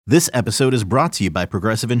This episode is brought to you by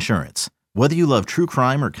Progressive Insurance. Whether you love true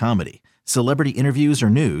crime or comedy, celebrity interviews or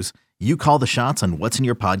news, you call the shots on what's in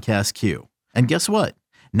your podcast queue. And guess what?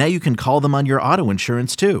 Now you can call them on your auto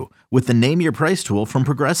insurance too with the Name Your Price tool from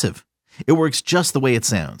Progressive. It works just the way it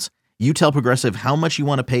sounds. You tell Progressive how much you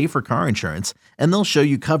want to pay for car insurance, and they'll show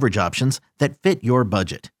you coverage options that fit your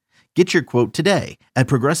budget. Get your quote today at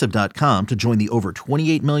Progressive.com to join the over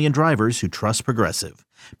 28 million drivers who trust Progressive.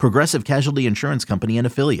 Progressive Casualty Insurance Company and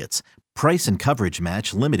Affiliates. Price and coverage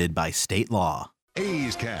match limited by state law.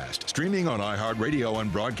 A's Cast, streaming on iHeartRadio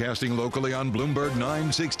and broadcasting locally on Bloomberg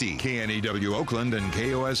 960, KNEW Oakland, and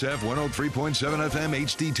KOSF 103.7 FM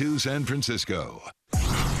HD2 San Francisco.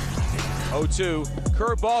 0-2,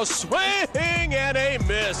 curveball swing and a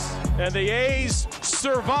miss. And the A's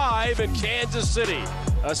survive in Kansas City.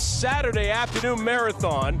 A Saturday afternoon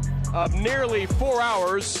marathon of nearly 4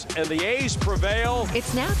 hours, and the A's prevail.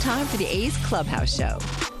 It's now time for the A's Clubhouse Show.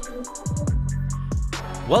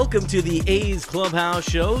 Welcome to the A's Clubhouse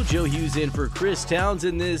Show. Joe Hughes in for Chris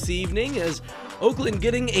Townsend this evening as Oakland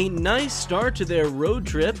getting a nice start to their road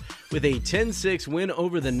trip with a 10-6 win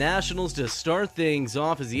over the Nationals to start things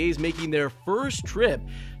off as the A's making their first trip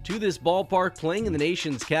to this ballpark, playing in the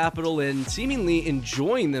nation's capital and seemingly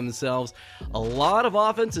enjoying themselves. A lot of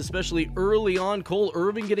offense, especially early on. Cole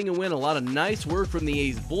Irvin getting a win. A lot of nice work from the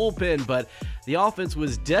A's bullpen, but the offense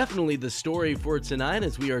was definitely the story for tonight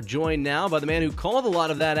as we are joined now by the man who called a lot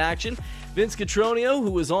of that action, Vince Cotroneo, who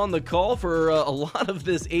was on the call for a lot of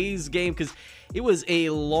this A's game because it was a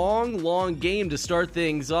long game to start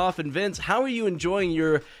things off. And Vince, how are you enjoying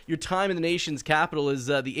your time in the nation's capital as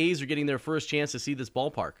the A's are getting their first chance to see this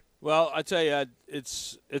ballpark? Well, I tell you,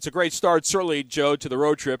 it's a great start, certainly, Joe, to the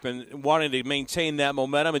road trip, and wanting to maintain that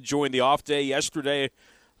momentum, enjoying the off day yesterday.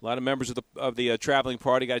 A lot of members of the traveling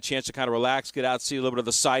party got a chance to kind of relax, get out, see a little bit of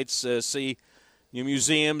the sights, see new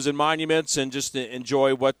museums and monuments, and just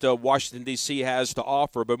enjoy what Washington, D.C. has to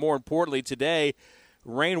offer. But more importantly, today,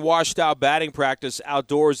 rain washed out batting practice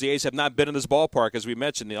outdoors. The A's have not been in this ballpark, as we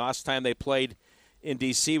mentioned. The last time they played in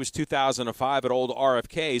D.C. was 2005 at old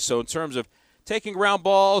RFK. So in terms of taking ground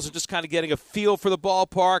balls and just kind of getting a feel for the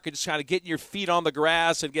ballpark and just kind of getting your feet on the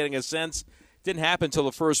grass and getting a sense, didn't happen until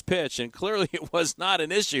the first pitch, and clearly it was not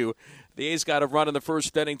an issue. The A's got a run in the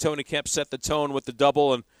first inning. Tony Kemp set the tone with the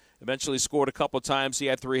double and eventually scored a couple times. He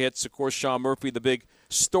had 3 hits. Of course, Sean Murphy, the big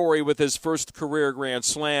story with his first career grand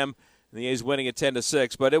slam, and the A's winning at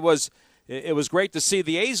 10-6. But it was great to see.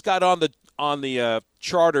 The A's got on the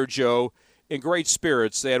charter, Joe, in great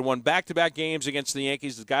spirits. They had won back-to-back games against the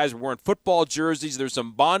Yankees. The guys were wearing football jerseys. There's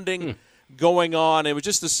some bonding going on. It was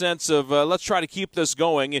just a sense of let's try to keep this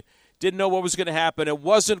going. Didn't know what was going to happen. It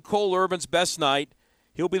wasn't Cole Irvin's best night.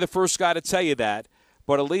 He'll be the first guy to tell you that.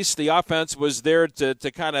 But at least the offense was there to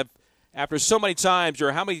kind of, after so many times,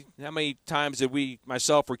 or how many times did we,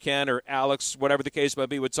 myself or Ken or Alex, whatever the case might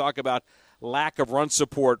be, would talk about lack of run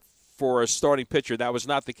support for a starting pitcher. That was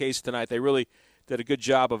not the case tonight. They really did a good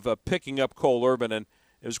job of picking up Cole Irvin, and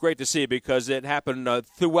it was great to see because it happened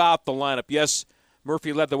throughout the lineup. Yes,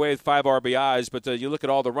 Murphy led the way with 5 RBIs, but you look at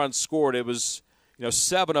all the runs scored, it was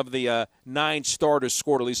 7 of the 9 starters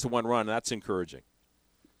scored at least 1 run, and that's encouraging.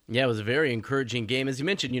 Yeah, it was a very encouraging game. As you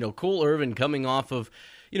mentioned, Cole Irvin coming off of,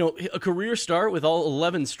 a career start with all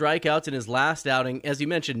 11 strikeouts in his last outing. As you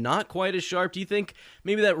mentioned, not quite as sharp. Do you think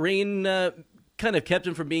maybe that rain kind of kept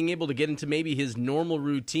him from being able to get into maybe his normal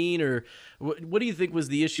routine? Or what do you think was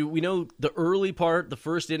the issue? We know the early part, the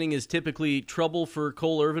first inning, is typically trouble for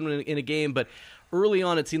Cole Irvin in a game, but early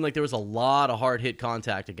on, it seemed like there was a lot of hard-hit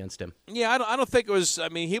contact against him. Yeah, I don't think it was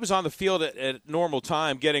 – he was on the field at normal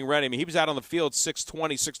time getting ready. He was out on the field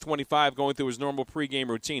 6:20, 6:25 going through his normal pregame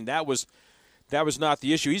routine. That was not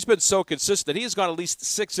the issue. He's been so consistent. He has gone at least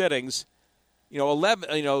 6 innings, 11 –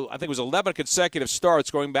 I think it was 11 consecutive starts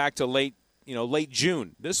going back to late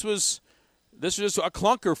June. This was a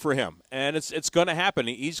clunker for him, and it's going to happen.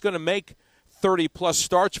 He's going to make – 30-plus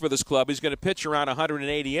starts for this club. He's going to pitch around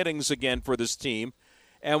 180 innings again for this team.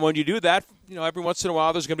 And when you do that, every once in a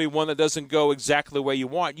while there's going to be one that doesn't go exactly the way you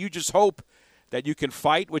want. You just hope that you can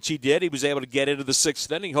fight, which he did. He was able to get into the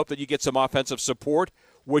 6th inning. Hope that you get some offensive support,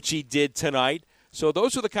 which he did tonight. So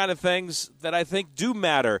those are the kind of things that I think do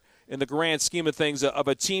matter in the grand scheme of things of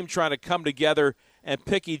a team trying to come together and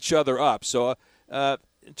pick each other up. So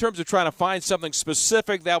in terms of trying to find something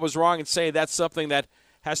specific that was wrong and say that's something that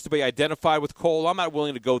has to be identified with Cole, I'm not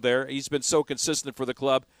willing to go there. He's been so consistent for the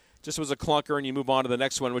club. Just was a clunker, and you move on to the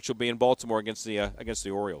next one, which will be in Baltimore against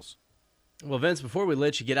the Orioles. Well, Vince, before we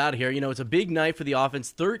let you get out of here, it's a big night for the offense,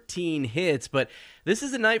 13 hits, but this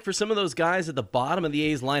is a night for some of those guys at the bottom of the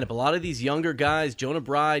A's lineup. A lot of these younger guys, Jonah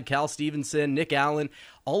Bride, Cal Stevenson, Nick Allen,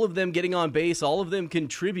 all of them getting on base, all of them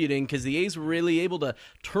contributing because the A's were really able to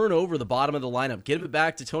turn over the bottom of the lineup, give it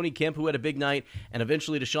back to Tony Kemp, who had a big night, and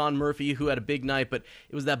eventually to Sean Murphy, who had a big night. But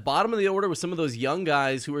it was that bottom of the order with some of those young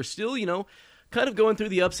guys who are still, kind of going through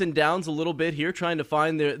the ups and downs a little bit here, trying to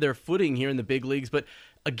find their footing here in the big leagues. But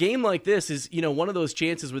a game like this is, one of those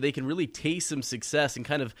chances where they can really taste some success and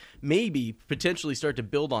kind of maybe potentially start to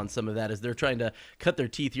build on some of that as they're trying to cut their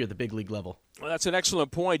teeth here at the big league level. Well, that's an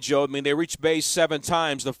excellent point, Joe. I mean, they reached base 7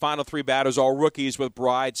 times. The final 3 batters, all rookies with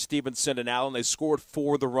Bride, Stevenson, and Allen. They scored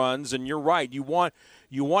 4 of the runs, and you're right. You want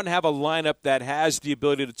to have a lineup that has the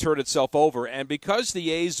ability to turn itself over. And because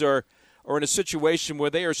the A's are in a situation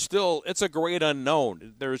where they are still, it's a great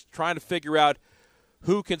unknown. They're trying to figure out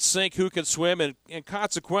who can sink, who can swim, and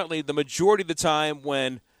consequently, the majority of the time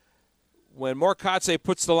when Mark Kotsay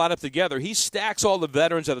puts the lineup together, he stacks all the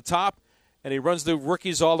veterans at the top, and he runs the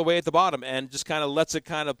rookies all the way at the bottom and just kind of lets it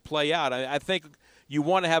kind of play out. I think you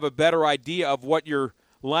want to have a better idea of what your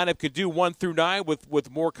lineup could do 1 through 9 with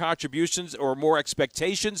more contributions or more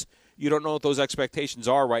expectations. You don't know what those expectations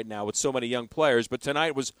are right now with so many young players, but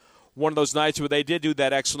tonight was one of those nights where they did do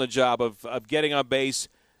that excellent job of getting on base,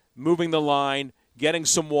 moving the line, getting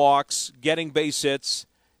some walks, getting base hits,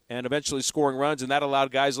 and eventually scoring runs, and that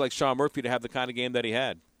allowed guys like Sean Murphy to have the kind of game that he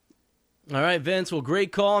had. All right, Vince. Well,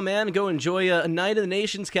 great call, man. Go enjoy a night in the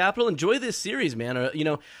nation's capital. Enjoy this series, man.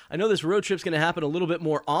 I know this road trip's going to happen a little bit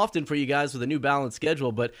more often for you guys with a new balanced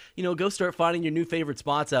schedule, but, go start finding your new favorite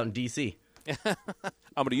spots out in D.C.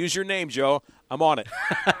 I'm going to use your name, Joe. I'm on it.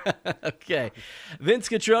 Okay. Vince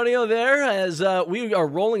Cotroneo there as we are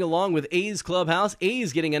rolling along with A's Clubhouse.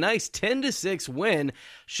 A's getting a nice 10-6 win.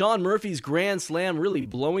 Sean Murphy's grand slam really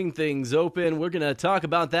blowing things open. We're going to talk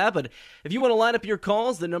about that, but if you want to line up your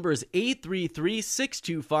calls, the number is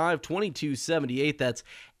 833-625-2278. That's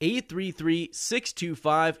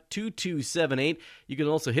 833-625-2278. You can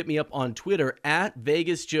also hit me up on Twitter at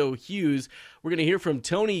VegasJoeHughes. We're going to hear from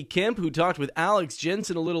Tony Kemp, who talked with Alex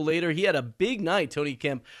Jensen a little later. He had a big night, Tony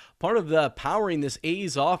Kemp, part of the powering this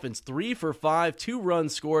A's offense. 3 for 5, 2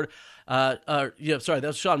 runs scored. That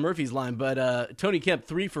was Sean Murphy's line, but Tony Kemp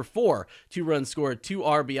 3 for 4, 2 runs scored, 2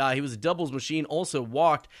 RBI. He was a doubles machine, also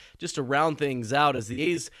walked just to round things out as the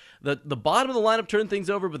A's, the bottom of the lineup turned things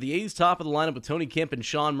over, but the A's top of the lineup with Tony Kemp and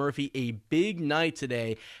Sean Murphy, a big night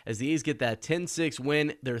today as the A's get that 10-6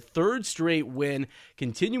 win, their 3rd straight win,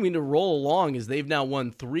 continuing to roll along as they've now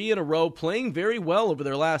won 3 in a row, playing very well over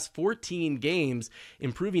their last 14 games,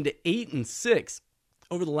 improving to 8-6.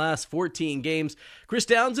 Over the last 14 games. Chris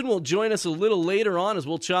Townsend will join us a little later on as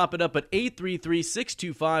we'll chop it up at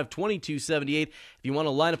 833-625-2278. If you want to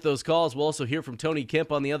line up those calls, we'll also hear from Tony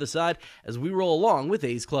Kemp on the other side as we roll along with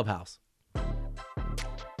A's Clubhouse.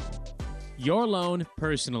 Your loan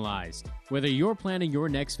personalized. Whether you're planning your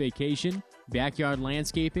next vacation, backyard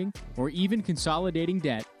landscaping, or even consolidating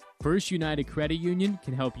debt, First United Credit Union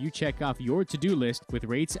can help you check off your to-do list with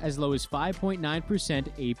rates as low as 5.9%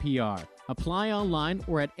 APR. Apply online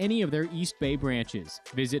or at any of their East Bay branches.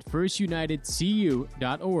 Visit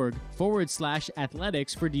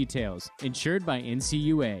firstunitedcu.org/athletics for details. Insured by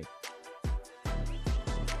NCUA.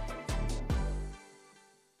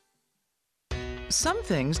 Some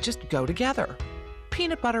things just go together.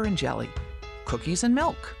 Peanut butter and jelly, cookies and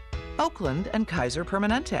milk, Oakland and Kaiser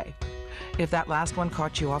Permanente. If that last one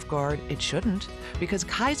caught you off guard, it shouldn't, because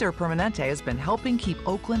Kaiser Permanente has been helping keep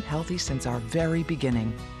Oakland healthy since our very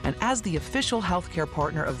beginning. And as the official healthcare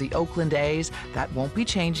partner of the Oakland A's, that won't be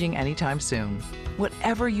changing anytime soon.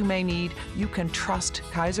 Whatever you may need, you can trust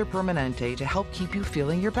Kaiser Permanente to help keep you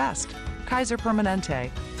feeling your best. Kaiser Permanente.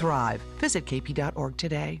 Thrive. Visit kp.org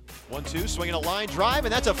today. 1-2, swinging a line drive,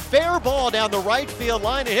 and that's a fair ball down the right field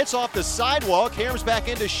line. It hits off the sidewalk, hammers back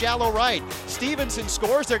into shallow right. Stevenson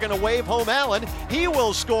scores. They're going to wave home Allen. He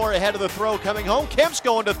will score ahead of the throw coming home. Kemp's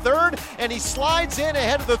going to third, and he slides in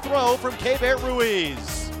ahead of the throw from Keibert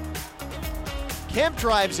Ruiz. Kemp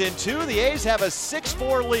drives in 2. The A's have a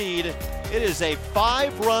 6-4 lead. It is a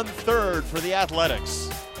 5-run third for the Athletics.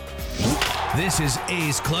 This is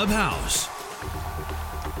A's Clubhouse.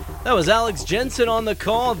 That was Alex Jensen on the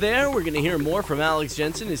call there. We're going to hear more from Alex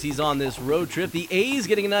Jensen as he's on this road trip. The A's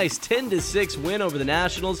getting a nice 10-6 win over the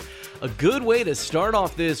Nationals. a good way to start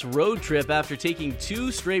off this road trip after taking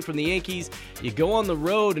 2 straight from the Yankees. You go on the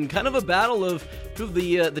road and kind of a battle of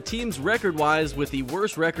the teams record-wise with the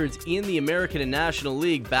worst records in the American and National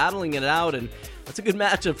League, battling it out, and that's a good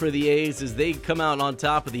matchup for the A's as they come out on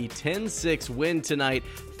top of the 10-6 win tonight.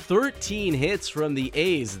 13 hits from the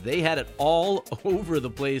A's. They had it all over the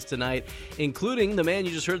place tonight, including the man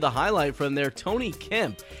you just heard the highlight from there, Tony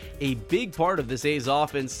Kemp, a big part of this A's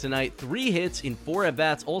offense tonight. 3 hits in 4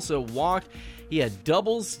 at-bats, also walked. He had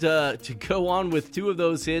doubles to go on with 2 of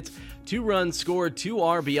those hits. 2 runs scored, 2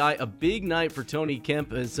 RBI. A big night for Tony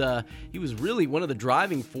Kemp as he was really one of the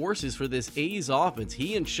driving forces for this A's offense.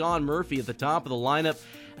 He and Sean Murphy at the top of the lineup.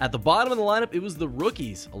 At the bottom of the lineup, it was the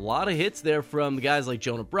rookies. A lot of hits there from the guys like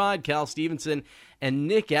Jonah Bride, Cal Stevenson, and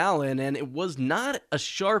Nick Allen, and it was not a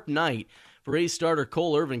sharp night for A's starter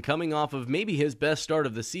Cole Irvin, coming off of maybe his best start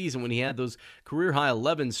of the season when he had those career-high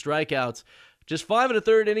 11 strikeouts. Just 5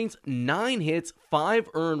 1/3 innings, 9 hits, 5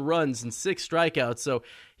 earned runs, and 6 strikeouts. So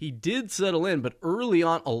he did settle in, but early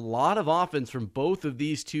on, a lot of offense from both of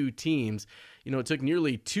these two teams. You know, it took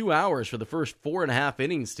nearly 2 hours for the first 4.5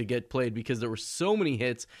 innings to get played because there were so many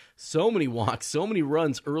hits, so many walks, so many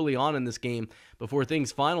runs early on in this game before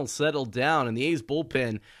things finally settled down. And the A's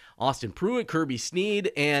bullpen, Austin Pruitt, Kirby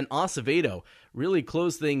Snead, and Acevedo really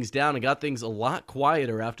closed things down and got things a lot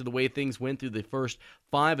quieter after the way things went through the first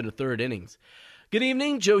 5 1/3 innings. Good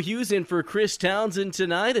evening, Joe Hughes in for Chris Townsend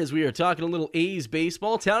tonight as we are talking a little A's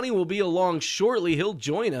baseball. Townie will be along shortly. He'll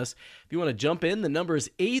join us. If you want to jump in, the number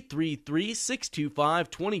is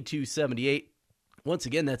 833-625-2278. Once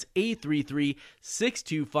again, that's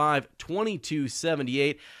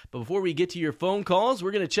 833-625-2278. But before we get to your phone calls,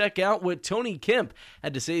 we're going to check out what Tony Kemp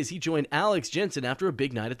had to say as he joined Alex Jensen after a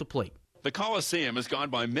big night at the plate. The Coliseum has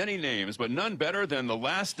gone by many names, but none better than the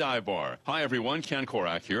Last Dive Bar. Hi, everyone. Ken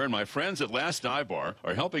Korak here, and my friends at Last Dive Bar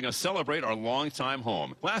are helping us celebrate our longtime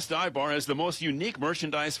home. Last Dive Bar has the most unique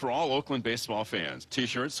merchandise for all Oakland baseball fans.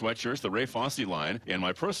 T-shirts, sweatshirts, the Ray Fosse line, and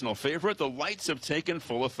my personal favorite, the lights have taken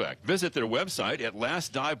full effect. Visit their website at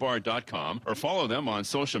lastdivebar.com or follow them on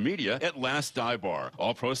social media at Last Dive Bar.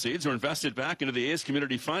 All proceeds are invested back into the A's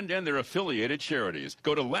Community Fund and their affiliated charities.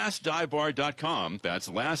 Go to lastdivebar.com. That's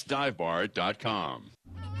lastdivebar.com.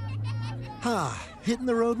 Hitting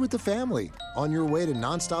the road with the family. On your way to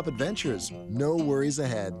nonstop adventures. No worries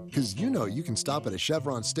ahead, because you know you can stop at a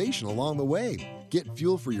Chevron station along the way. Get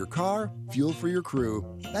fuel for your car, fuel for your crew.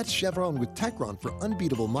 That's Chevron with Techron for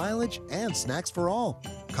unbeatable mileage and snacks for all.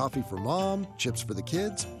 Coffee for mom, chips for the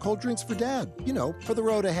kids, cold drinks for dad. You know, for the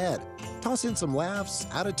road ahead. Toss in some laughs,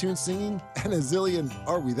 out-of-tune singing, and a zillion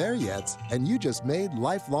 "Are we there yet?" And you just made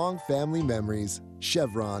lifelong family memories.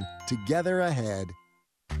 Chevron, together ahead.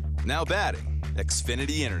 Now batting,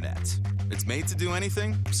 Xfinity Internet. It's made to do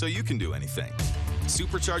anything, so you can do anything.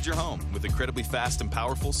 Supercharge your home with incredibly fast and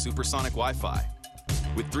powerful supersonic Wi-Fi.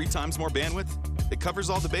 With 3 times more bandwidth, it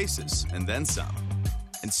covers all the bases, and then some.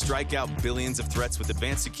 And strike out billions of threats with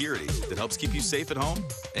advanced security that helps keep you safe at home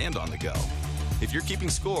and on the go. If you're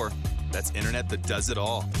keeping score, that's internet that does it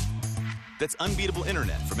all. That's unbeatable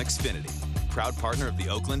internet from Xfinity, proud partner of the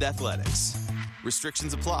Oakland Athletics.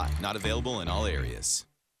 Restrictions apply, not available in all areas.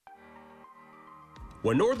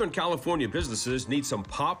 When Northern California businesses need some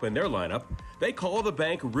pop in their lineup, they call the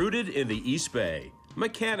bank rooted in the East Bay.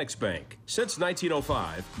 Mechanics Bank. Since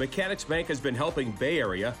 1905, Mechanics Bank has been helping Bay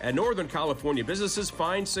Area and Northern California businesses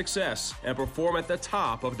find success and perform at the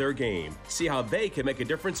top of their game. See how they can make a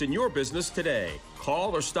difference in your business today.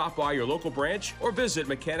 Call or stop by your local branch or visit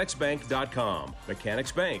mechanicsbank.com.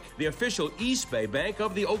 Mechanics Bank, the official East Bay bank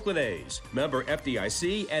of the Oakland A's. Member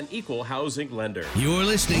FDIC and equal housing lender. You're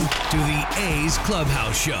listening to the A's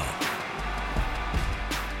Clubhouse Show.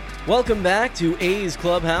 Welcome back to A's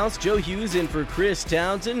Clubhouse. Joe Hughes in for Chris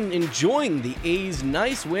Townsend, enjoying the A's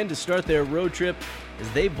nice win to start their road trip as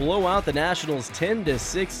they blow out the Nationals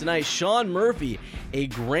 10-6 tonight. Sean Murphy, a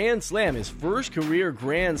grand slam, his first career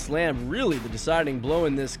grand slam, really the deciding blow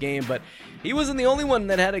in this game, but he wasn't the only one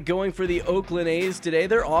that had it going for the Oakland A's today.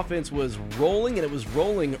 Their offense was rolling, and it was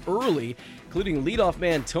rolling early, including leadoff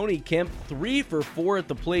man Tony Kemp, 3 for 4 at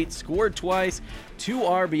the plate, scored twice, 2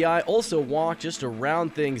 RBI, also walked just to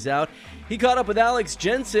round things out. He caught up with Alex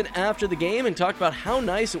Jensen after the game and talked about how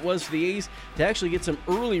nice it was for the A's to actually get some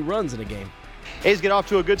early runs in a game. A's get off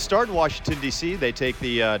to a good start in Washington, D.C. They take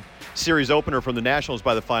the series opener from the Nationals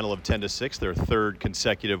by the final of 10-6, their 3rd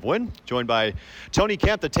consecutive win. Joined by Tony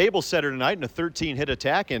Kemp, the table setter tonight, in a 13-hit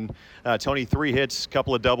attack. And Tony, 3 hits,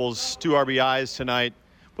 couple of doubles, 2 RBIs tonight.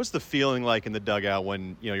 What's the feeling like in the dugout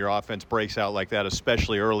when your offense breaks out like that,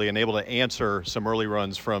 especially early, and able to answer some early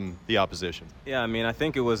runs from the opposition? Yeah, I mean, I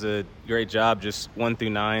think it was a great job, just 1 through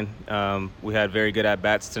 9. We had very good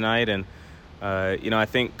at-bats tonight, and I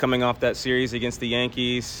think coming off that series against the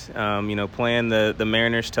Yankees, playing the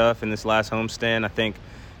Mariners tough in this last homestand, I think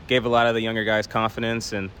gave a lot of the younger guys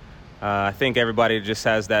confidence, and I think everybody just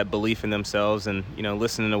has that belief in themselves, and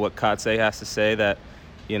listening to what Kotsay has to say, that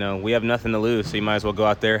we have nothing to lose, so you might as well go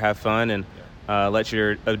out there, have fun, and let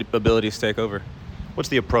your abilities take over. What's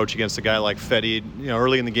the approach against a guy like Fetty?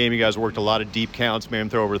 Early in the game, you guys worked a lot of deep counts, made him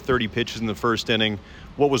throw over 30 pitches in the first inning.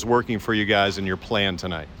 What was working for you guys in your plan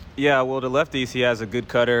tonight? Yeah, well, to lefties, he has a good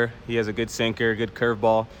cutter, he has a good sinker, good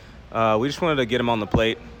curveball. We just wanted to get him on the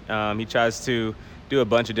plate. He tries to do a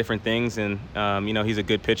bunch of different things, and he's a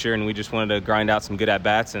good pitcher, and we just wanted to grind out some good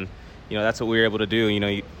at-bats, and that's what we were able to do.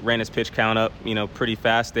 He ran his pitch count up, pretty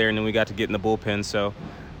fast there, and then we got to get in the bullpen. So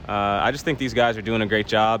I just think these guys are doing a great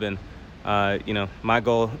job, and my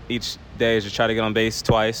goal each day is to try to get on base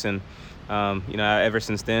twice, and ever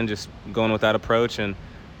since then, just going with that approach, and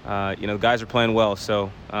the guys are playing well.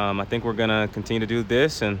 So I think we're going to continue to do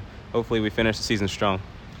this, and hopefully we finish the season strong.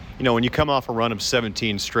 When you come off a run of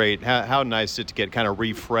 17 straight, how nice is it to get kind of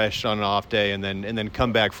refreshed on an off day and then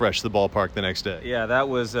come back fresh to the ballpark the next day? Yeah, that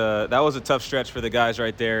was a tough stretch for the guys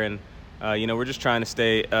right there, and we're just trying to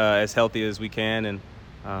stay as healthy as we can,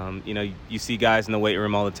 and you see guys in the weight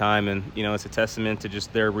room all the time, and it's a testament to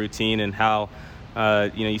just their routine and how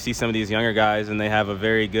you see some of these younger guys, and they have a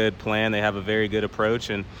very good plan, they have a very good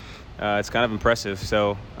approach, and it's kind of impressive.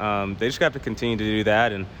 So they just have to continue to do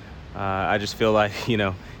that, and I just feel like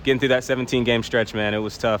getting through that 17-game stretch, man, it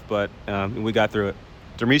was tough, but we got through it.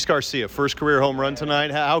 Dermis Garcia, first career home run tonight.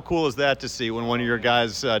 How cool is that to see when one of your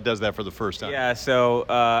guys does that for the first time? Yeah, so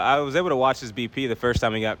I was able to watch his BP the first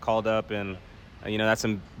time he got called up, and that's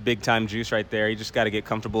some big-time juice right there. He just got to get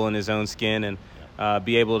comfortable in his own skin and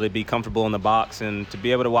be able to be comfortable in the box, and to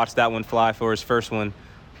be able to watch that one fly for his first one.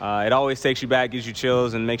 It always takes you back, gives you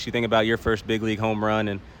chills, and makes you think about your first big league home run,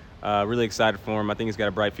 and really excited for him. I think he's got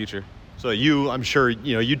a bright future. So I'm sure,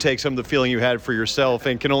 you take some of the feeling you had for yourself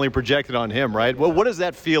and can only project it on him, right? Well, what does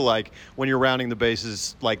that feel like when you're rounding the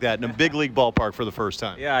bases like that in a big league ballpark for the first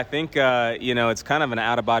time? Yeah, I think, it's kind of an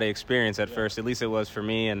out-of-body experience at first. At least it was for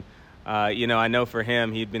me. And, I know for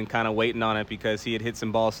him, he'd been kind of waiting on it because he had hit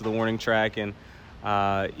some balls to the warning track. And,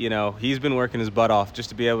 he's been working his butt off. Just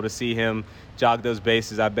to be able to see him jog those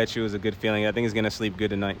bases, I bet you it was a good feeling. I think he's going to sleep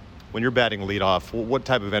good tonight. When you're batting leadoff, what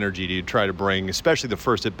type of energy do you try to bring, especially the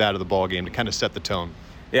first at bat of the ball game, to kind of set the tone?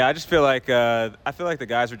 Yeah, I just feel like the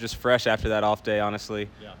guys were just fresh after that off day. Honestly,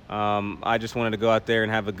 I just wanted to go out there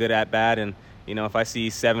and have a good at bat, and if I see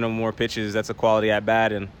 7 or more pitches, that's a quality at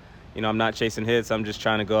bat, and I'm not chasing hits. I'm just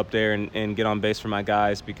trying to go up there and get on base for my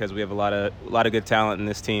guys because we have a lot of good talent in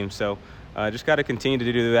this team. So just got to continue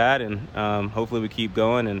to do that, and hopefully we keep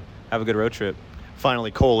going and have a good road trip.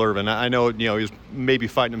 Finally, Cole Irvin. I know he was maybe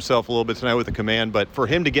fighting himself a little bit tonight with the command, but for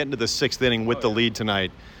him to get into the 6th inning with the lead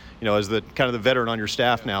tonight, as the kind of the veteran on your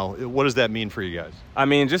staff now, what does that mean for you guys? I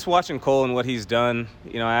mean, just watching Cole and what he's done,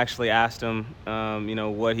 I actually asked him,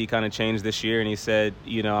 what he kind of changed this year, and he said,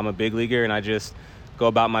 I'm a big leaguer, and I just go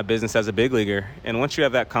about my business as a big leaguer. And once you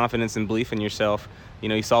have that confidence and belief in yourself,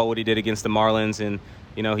 you saw what he did against the Marlins, and,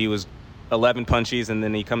 he was 11 punchies, and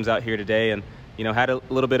then he comes out here today and, had a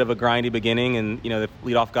little bit of a grindy beginning, and, the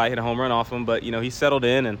leadoff guy hit a home run off him, but, he settled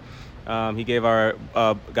in, and he gave our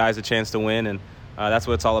guys a chance to win, and that's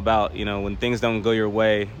what it's all about. When things don't go your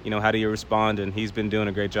way, how do you respond? And he's been doing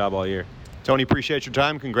a great job all year. Tony, appreciate your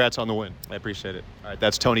time. Congrats on the win. I appreciate it. All right,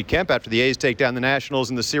 that's Tony Kemp after the A's take down the Nationals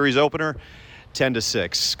in the series opener,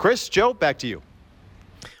 10-6. Chris, Joe, back to you.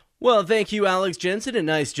 Well, thank you, Alex Jensen. A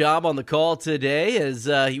nice job on the call today as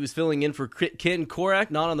he was filling in for Ken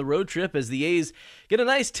Korak, not on the road trip, as the A's get a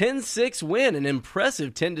nice 10-6 win, an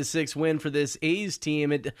impressive 10-6 win for this A's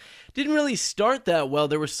team. It didn't really start that well.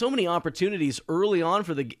 There were so many opportunities early on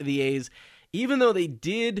for the A's, even though they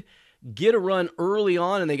did get a run early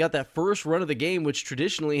on and they got that first run of the game, which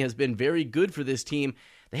traditionally has been very good for this team.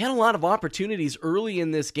 They had a lot of opportunities early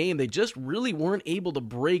in this game. They just really weren't able to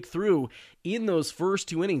break through in those first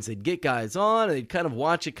 2 innings. They'd get guys on, and they'd kind of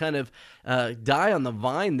watch it kind of die on the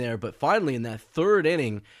vine there. But finally, in that 3rd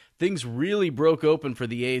inning, things really broke open for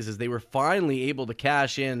the A's as they were finally able to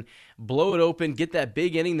cash in, blow it open, get that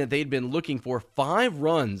big inning that they'd been looking for. 5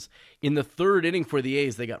 runs in the 3rd inning for the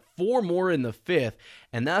A's. They got 4 more in the 5th,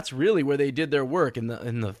 and that's really where they did their work. In the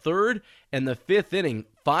 3rd and the 5th inning,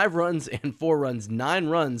 5 runs and 4 runs, 9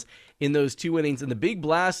 runs in those 2 innings. And the big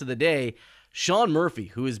blast of the day, Sean Murphy,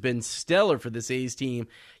 who has been stellar for this A's team.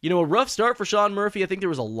 You know, a rough start for Sean Murphy. I think there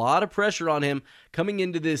was a lot of pressure on him coming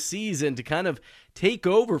into this season to kind of take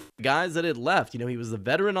over for guys that had left. You know, he was the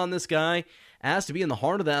veteran on this guy, asked to be in the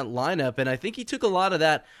heart of that lineup, and I think he took a lot of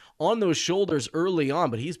that on those shoulders early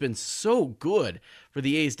on, but he's been so good for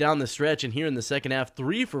the A's down the stretch, and here in the second half,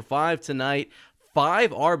 3 for 5 tonight,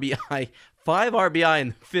 5 RBI. 5 RBI in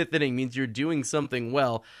the fifth inning means you're doing something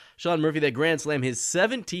well. Sean Murphy, that grand slam, his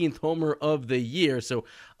 17th homer of the year. So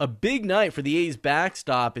a big night for the A's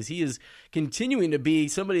backstop as he is continuing to be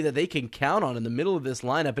somebody that they can count on in the middle of this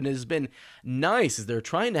lineup. And it has been nice as they're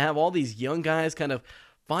trying to have all these young guys kind of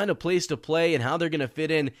find a place to play and how they're going to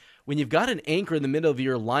fit in. When you've got an anchor in the middle of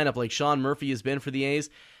your lineup like Sean Murphy has been for the A's,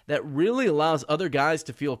 that really allows other guys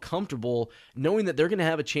to feel comfortable knowing that they're going to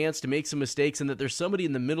have a chance to make some mistakes and that there's somebody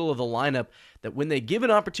in the middle of the lineup that when they give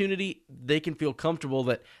an opportunity, they can feel comfortable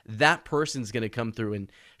that that person's going to come through.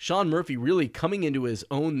 And Sean Murphy really coming into his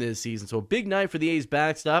own this season. So a big night for the A's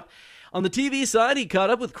backstop. On the TV side, he caught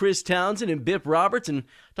up with Chris Townsend and Bip Roberts and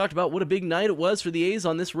talked about what a big night it was for the A's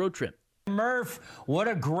on this road trip. Murph, what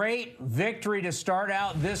a great victory to start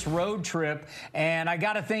out this road trip. And I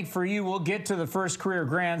got to think for you, we'll get to the first career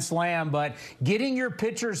Grand Slam, but getting your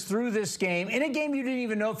pitchers through this game, in a game you didn't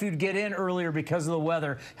even know if you'd get in earlier because of the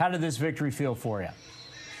weather, how did this victory feel for you?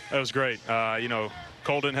 It was great. You know,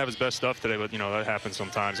 Cole didn't have his best stuff today, but, you know, that happens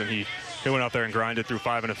sometimes. And he went out there and grinded through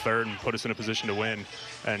 5 1/3 and put us in a position to win.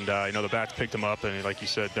 And, you know, the bats picked him up. And like you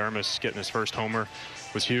said, Dermis getting his first homer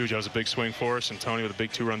was huge. That was a big swing for us. And Tony with a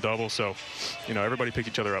big 2-run double. So, you know, everybody picked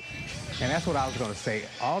each other up. And that's what I was going to say.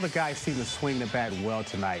 All the guys seem to swing the bat well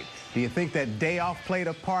tonight. Do you think that day off played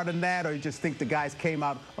a part in that, or you just think the guys came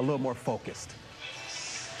out a little more focused?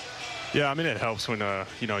 Yeah, I mean, it helps when,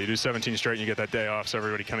 you know, you do 17 straight and you get that day off, so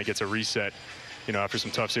everybody kind of gets a reset, you know, after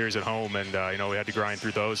some tough series at home. And, you know, we had to grind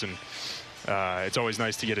through those. And it's always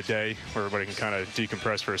nice to get a day where everybody can kind of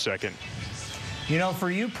decompress for a second. You know,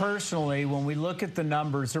 for you personally, when we look at the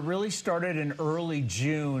numbers, it really started in early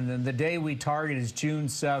June, and the day we target is June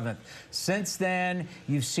 7th. Since then,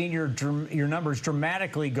 you've seen your numbers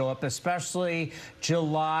dramatically go up, especially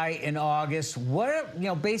July and August. What, you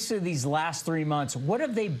know, basically these last 3 months, what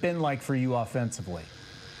have they been like for you offensively?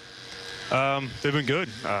 They've been good.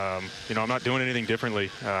 You know, I'm not doing anything differently.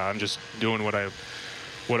 I'm just doing what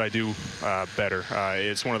I do better.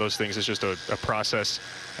 It's one of those things. It's just a process.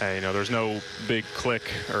 You know, there's no big click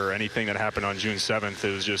or anything that happened on June 7th.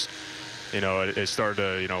 It was just, you know, it started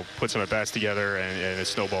to, you know, put some at-bats together, and it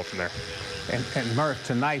snowballed from there. And Murph,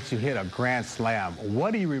 tonight you hit a grand slam.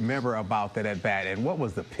 What do you remember about that at-bat, and what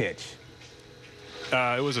was the pitch?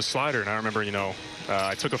 It was a slider, and I remember, you know,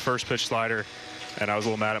 I took a first pitch slider, and I was a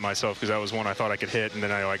little mad at myself because that was one I thought I could hit, and then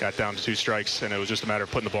I got down to 2 strikes, and it was just a matter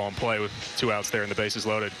of putting the ball in play with 2 outs there and the bases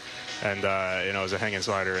loaded. And, you know, it was a hanging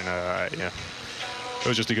slider, and, you know, it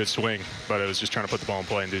was just a good swing, but it was just trying to put the ball in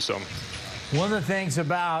play and do something. One of the things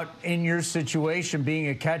about, in your situation, being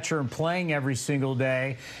a catcher and playing every single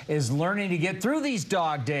day is learning to get through these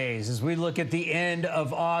dog days as we look at the end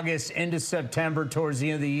of August into September towards the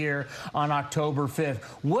end of the year on October 5th.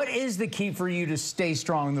 What is the key for you to stay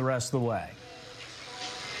strong the rest of the way?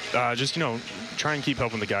 Just, you know, try and keep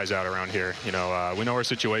helping the guys out around here. You know, we know our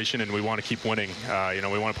situation and we want to keep winning. You know,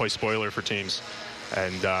 we want to play spoiler for teams.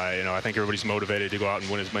 And, you know, I think everybody's motivated to go out and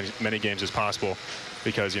win as many games as possible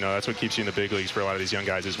because, you know, that's what keeps you in the big leagues for a lot of these young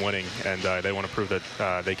guys is winning. And they want to prove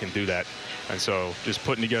that they can do that. And so just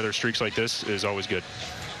putting together streaks like this is always good.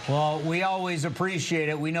 Well, we always appreciate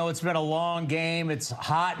it. We know it's been a long game. It's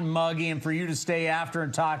hot and muggy. And for you to stay after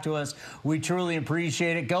and talk to us, we truly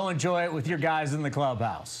appreciate it. Go enjoy it with your guys in the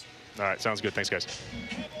clubhouse. All right. Sounds good. Thanks, guys.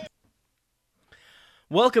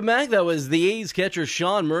 Welcome back. That was the A's catcher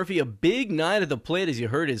Sean Murphy. A big night at the plate as you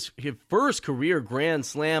heard his first career grand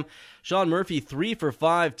slam. Sean Murphy 3 for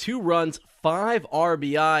 5, 2 runs, 5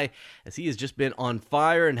 RBI as he has just been on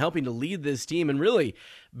fire and helping to lead this team and really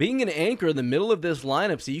being an anchor in the middle of this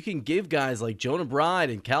lineup so you can give guys like Jonah Bride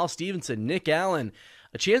and Cal Stevenson, Nick Allen,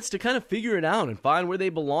 a chance to kind of figure it out and find where they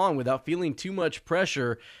belong without feeling too much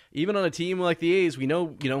pressure. Even on a team like the A's, we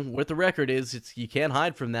know, you know, what the record is. You can't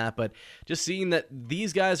hide from that, but just seeing that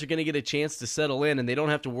these guys are going to get a chance to settle in and they don't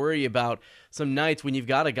have to worry about some nights when you've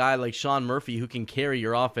got a guy like Sean Murphy who can carry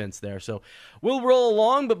your offense there. So we'll roll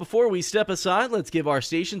along, but before we step aside, let's give our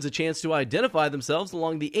stations a chance to identify themselves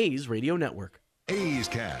along the A's radio network. A's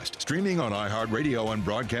Cast, streaming on iHeartRadio and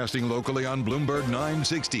broadcasting locally on Bloomberg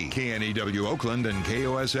 960, KNEW Oakland, and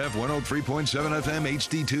KOSF 103.7 FM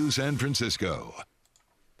HD2 San Francisco.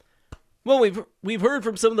 Well, we've We've heard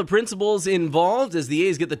from some of the principals involved as the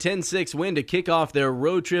A's get the 10-6 win to kick off their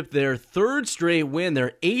road trip, their third straight win.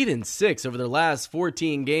 They're 8-6 over their last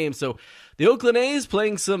 14 games. So the Oakland A's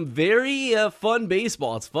playing some very fun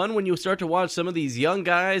baseball. It's fun when you start to watch some of these young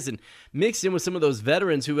guys and mixed in with some of those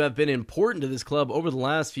veterans who have been important to this club over the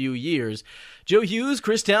last few years. Joe Hughes,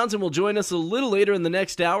 Chris Townsend will join us a little later in the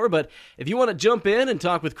next hour, but if you want to jump in and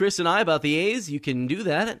talk with Chris and I about the A's, you can do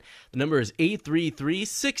that. The number is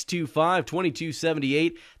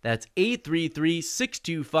 833-625-2278. That's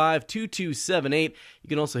 833-625-2278. You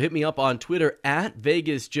can also hit me up on Twitter at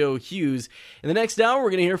VegasJoeHughes. In the next hour, we're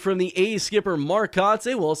going to hear from the A's skipper Mark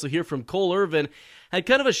Kotze. We'll also hear from Cole Irvin. Had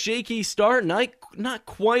kind of a shaky start, not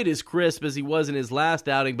quite as crisp as he was in his last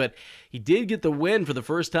outing, but he did get the win for the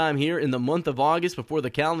first time here in the month of August before the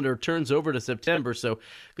calendar turns over to September. So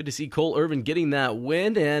good to see Cole Irvin getting that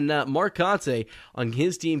win, and Mark Kotze on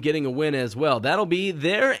his team getting a win as well. That'll be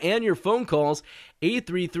there, and your phone calls,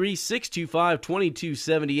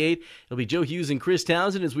 833-625-2278. It'll be Joe Hughes and Chris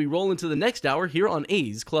Townsend as we roll into the next hour here on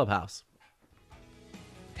A's Clubhouse.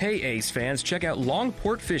 Hey A's fans, check out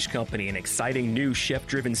Longport Fish Company, an exciting new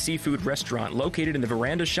chef-driven seafood restaurant located in the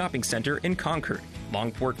Veranda Shopping Center in Concord.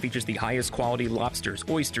 Longport features the highest quality lobsters,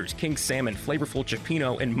 oysters, king salmon, flavorful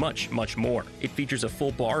cioppino, and much, much more. It features a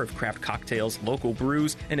full bar of craft cocktails, local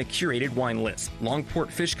brews, and a curated wine list. Longport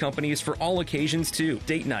Fish Company is for all occasions too.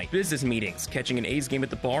 Date night, business meetings, catching an A's game at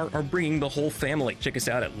the bar, or bringing the whole family. Check us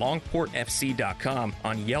out at longportfc.com,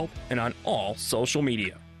 on Yelp, and on all social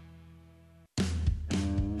media.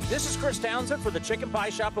 This is Chris Townsend for the Chicken Pie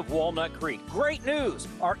Shop of Walnut Creek. Great news!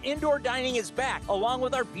 Our indoor dining is back, along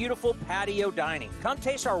with our beautiful patio dining. Come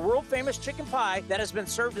taste our world-famous chicken pie that has been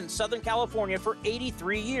served in Southern California for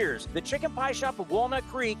 83 years. The Chicken Pie Shop of Walnut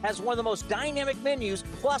Creek has one of the most dynamic menus,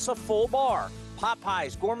 plus a full bar. Pot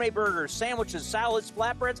pies, gourmet burgers, sandwiches, salads,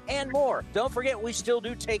 flatbreads, and more. Don't forget, we still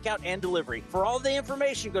do takeout and delivery. For all the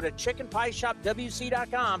information, go to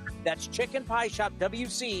chickenpieshopwc.com. That's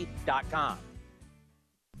chickenpieshopwc.com.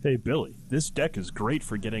 Hey Billy, this deck is great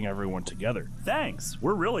for getting everyone together. Thanks.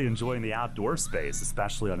 We're really enjoying the outdoor space,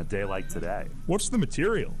 especially on a day like today. What's the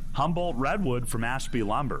material? Humboldt Redwood from Ashby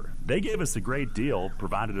Lumber. They gave us a great deal,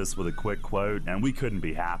 provided us with a quick quote, and we couldn't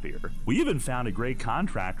be happier. We even found a great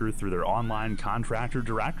contractor through their online contractor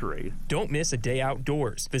directory. Don't miss a day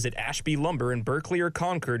outdoors. Visit Ashby Lumber in Berkeley or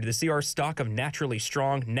Concord to see our stock of naturally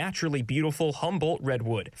strong, naturally beautiful Humboldt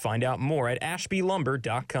Redwood. Find out more at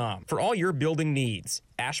ashbylumber.com for all your building needs.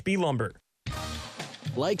 Ashby Lumber.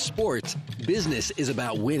 Like sports, business is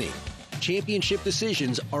about winning. Championship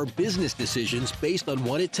decisions are business decisions based on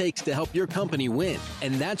what it takes to help your company win.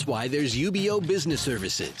 And that's why there's UBO Business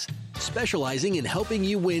Services, specializing in helping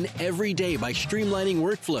you win every day by streamlining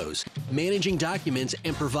workflows, managing documents,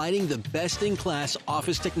 and providing the best-in-class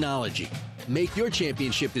office technology. Make your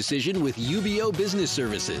championship decision with UBO Business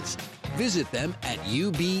Services. Visit them at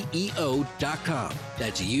ubeo.com.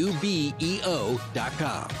 That's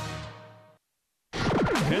ubeo.com.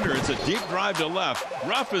 Pinder, it's a deep drive to left.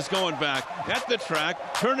 Ruff is going back at the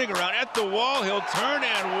track, turning around at the wall. He'll turn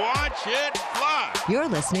and watch it fly. You're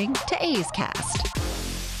listening to A's Cast.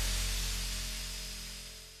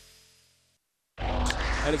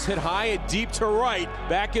 And it's hit high and deep to right.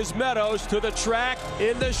 Back is Meadows to the track.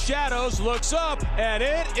 In the shadows, looks up, and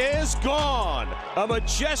it is gone. A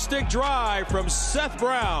majestic drive from Seth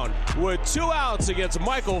Brown with 2 outs against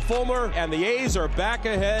Michael Fulmer, and the A's are back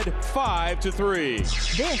ahead 5-3.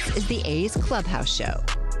 This is the A's Clubhouse Show.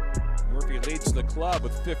 Murphy leads the club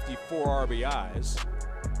with 54 RBIs.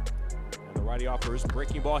 And the righty offers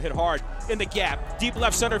breaking ball hit hard in the gap, deep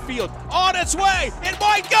left center field, on its way. It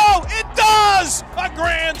might go. It does. A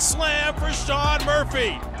grand slam for Sean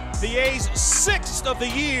Murphy. The A's 6th of the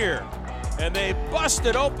year, and they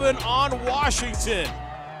busted open on Washington.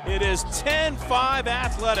 It is 10-5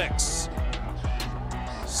 Athletics.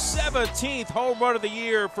 17th home run of the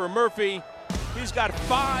year for Murphy. He's got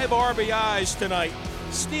 5 RBIs tonight.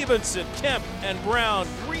 Stevenson, Kemp, and Brown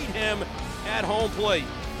greet him at home plate.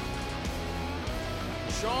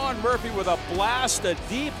 Sean Murphy with a blast to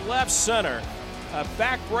deep left center. A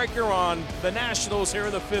backbreaker on the Nationals here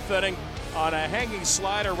in the 5th inning on a hanging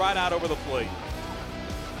slider right out over the plate.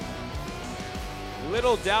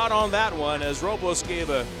 Little doubt on that one as Robles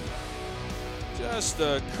gave just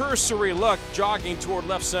a cursory look jogging toward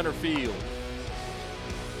left center field.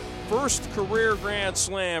 First career grand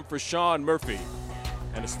slam for Sean Murphy,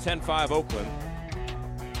 and it's 10-5 Oakland.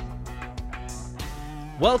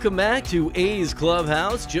 Welcome back to A's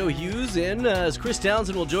Clubhouse. Joe Hughes in as Chris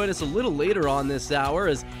Townsend will join us a little later on this hour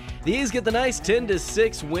as the A's get the nice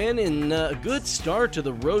 10-6 win and a good start to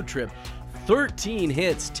the road trip. 13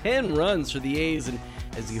 hits, 10 runs for the A's, and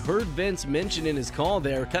as you heard Vince mention in his call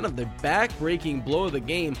there, kind of the back-breaking blow of the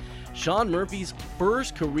game, Sean Murphy's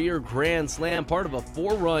first career grand slam, part of a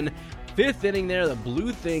 4-run fifth inning there that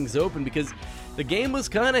blew things open because the game was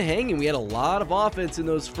kind of hanging. We had a lot of offense in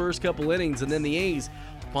those first couple innings, and then the A's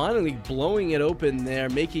finally blowing it open there,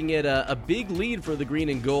 making it a big lead for the green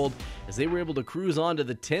and gold as they were able to cruise on to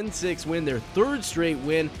the 10-6 win, their third straight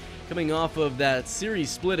win, coming off of that series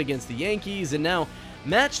split against the Yankees, and now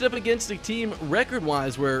matched up against a team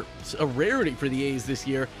record-wise where it's a rarity for the A's this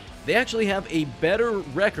year. They actually have a better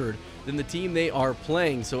record than the team they are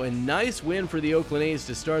playing, so a nice win for the Oakland A's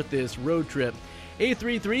to start this road trip.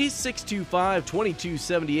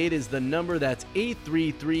 833-625-2278 is the number. That's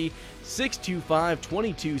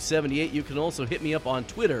 833-625-2278. You can also hit me up on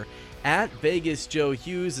Twitter at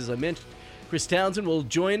VegasJoeHughes. As I mentioned, Chris Townsend will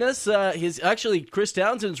join us. Chris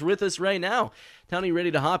Townsend's with us right now. Townie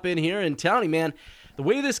ready to hop in here. And Townie, man, the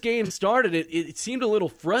way this game started, it seemed a little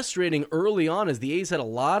frustrating early on as the A's had a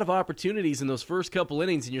lot of opportunities in those first couple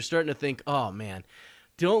innings, and you're starting to think, oh, man,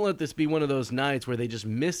 don't let this be one of those nights where they just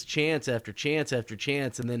miss chance after chance after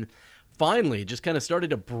chance, and then finally just kind of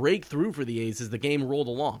started to break through for the A's as the game rolled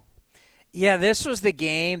along. Yeah, this was the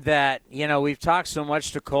game that, we've talked so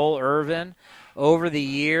much to Cole Irvin over the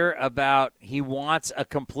year about he wants a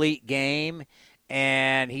complete game,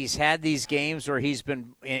 and he's had these games where he's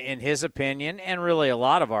been, in his opinion, and really a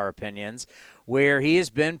lot of our opinions, where he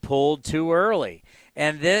has been pulled too early.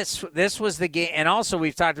 And this was the game. And also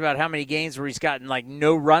we've talked about how many games where he's gotten like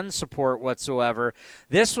no run support whatsoever.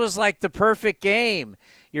 This was like the perfect game.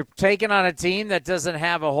 You're taking on a team that doesn't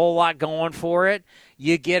have a whole lot going for it.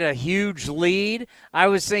 You get a huge lead. I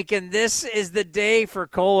was thinking this is the day for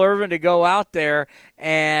Cole Irvin to go out there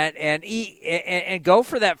and go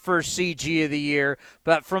for that first CG of the year.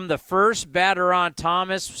 But from the first batter on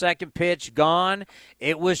Thomas, second pitch gone,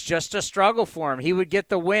 it was just a struggle for him. He would get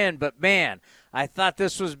the win, but man, I thought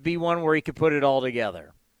this would be one where he could put it all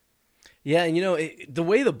together. Yeah, and the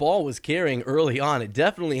way the ball was carrying early on, it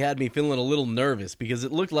definitely had me feeling a little nervous because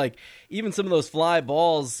it looked like even some of those fly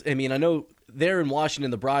balls, I know there in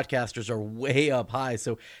Washington the broadcasters are way up high,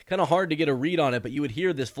 so kind of hard to get a read on it, but you would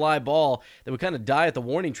hear this fly ball that would kind of die at the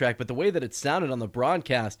warning track, but the way that it sounded on the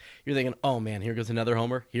broadcast, you're thinking, oh man, here goes another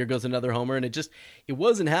homer, and it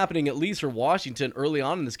wasn't happening, at least for Washington early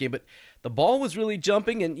on in this game, but the ball was really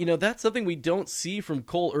jumping, and that's something we don't see from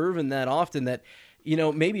Cole Irvin that often, that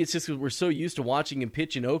maybe it's just because we're so used to watching him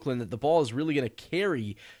pitch in Oakland that the ball is really going to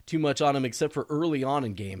carry too much on him except for early on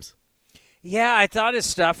in games. Yeah, I thought his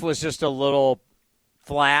stuff was just a little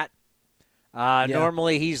flat.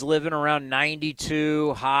 Normally he's living around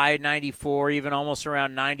 92, high 94, even almost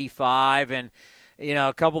around 95. And,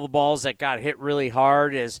 a couple of the balls that got hit really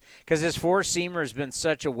hard is because his four-seamer has been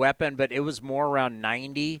such a weapon, but it was more around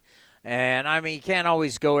 90. And, you can't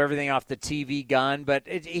always go everything off the TV gun, but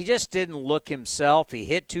he just didn't look himself. He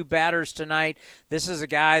hit 2 batters tonight. This is a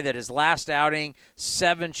guy that his last outing,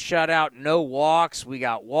 7 shutout, no walks. We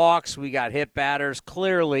got hit batters.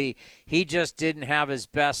 Clearly, he just didn't have his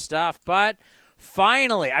best stuff. But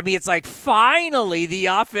finally, it's like finally the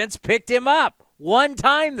offense picked him up one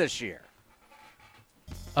time this year.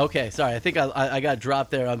 Okay, sorry. I think I got dropped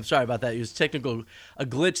there. I'm sorry about that. It was a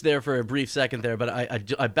glitch there for a brief second there, but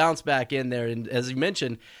I bounced back in there. And as you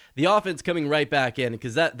mentioned, the offense coming right back in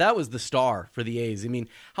because that was the star for the A's.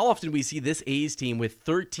 How often do we see this A's team with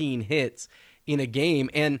 13 hits in a game?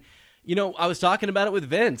 And, I was talking about it with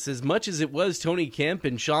Vince. As much as it was Tony Kemp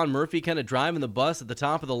and Sean Murphy kind of driving the bus at the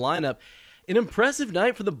top of the lineup, an impressive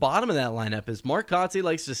night for the bottom of that lineup as Mark Kotsay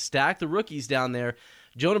likes to stack the rookies down there.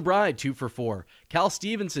 Jonah Bride, 2 for 4. Cal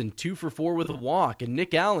Stevenson, 2 for 4 with a walk. And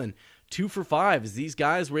Nick Allen, 2 for 5, as these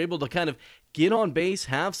guys were able to kind of get on base,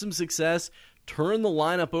 have some success, turn the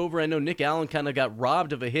lineup over. I know Nick Allen kind of got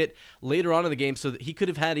robbed of a hit later on in the game, so that he could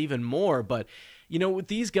have had even more. But, with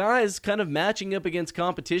these guys kind of matching up against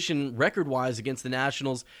competition record-wise against the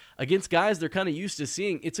Nationals, against guys they're kind of used to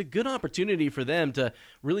seeing, it's a good opportunity for them to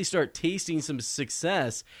really start tasting some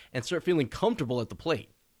success and start feeling comfortable at the plate.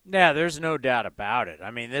 Yeah, there's no doubt about it.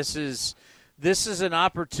 This is an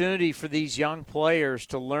opportunity for these young players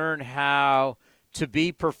to learn how to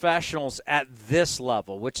be professionals at this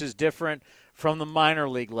level, which is different from the minor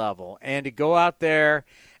league level, and to go out there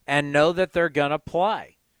and know that they're going to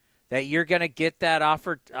play, that you're going to get that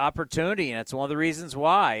opportunity, and it's one of the reasons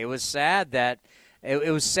why it was sad that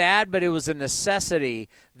it was sad, but it was a necessity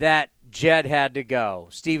that Jed had to go,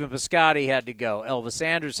 Stephen Piscotty had to go, Elvis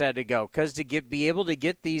Andrus had to go, because to be able to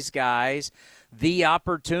get these guys the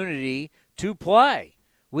opportunity to play.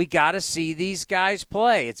 We got to see these guys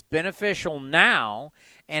play. It's beneficial now,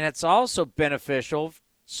 and it's also beneficial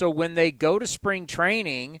so when they go to spring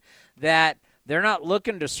training that they're not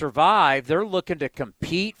looking to survive, they're looking to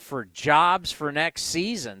compete for jobs for next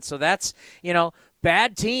season. So that's,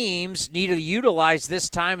 bad teams need to utilize this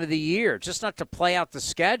time of the year, just not to play out the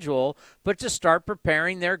schedule, but to start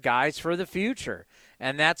preparing their guys for the future.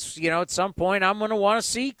 And that's, at some point I'm going to want to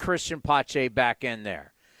see Christian Pache back in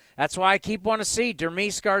there. That's why I keep wanting to see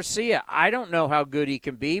Dermis Garcia. I don't know how good he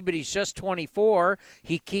can be, but he's just 24.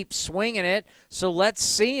 He keeps swinging it, so let's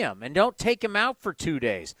see him. And don't take him out for 2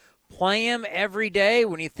 days. Play him every day.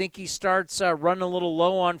 When you think he starts running a little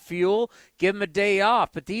low on fuel, give him a day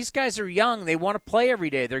off. But these guys are young. They want to play every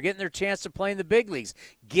day. They're getting their chance to play in the big leagues.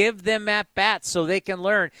 Give them at-bats so they can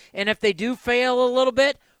learn. And if they do fail a little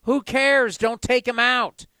bit, who cares? Don't take them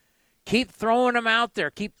out. Keep throwing them out there.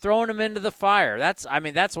 Keep throwing them into the fire. That's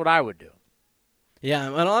what I would do. Yeah,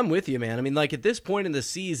 and I'm with you, man. At this point in the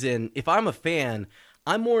season, if I'm a fan,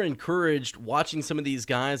 I'm more encouraged watching some of these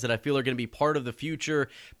guys that I feel are going to be part of the future,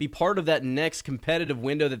 be part of that next competitive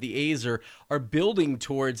window that the A's are building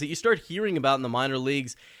towards, that you start hearing about in the minor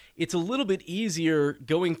leagues. It's a little bit easier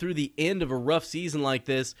going through the end of a rough season like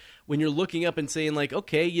this when you're looking up and saying,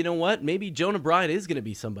 okay, you know what? Maybe Jonah Bride is going to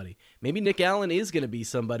be somebody. Maybe Nick Allen is going to be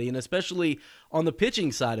somebody, and especially on the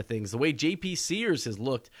pitching side of things, the way J.P. Sears has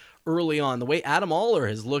looked early on, the way Adam Aller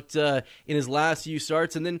has looked in his last few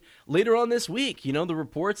starts, and then later on this week, the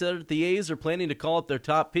reports that the A's are planning to call up their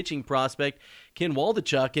top pitching prospect, Ken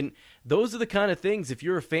Waldichuk, and those are the kind of things, if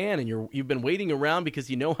you're a fan and you've been waiting around because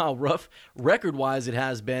you know how rough record-wise it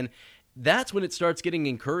has been, that's when it starts getting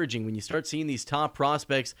encouraging, when you start seeing these top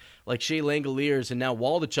prospects like Shea Langoliers and now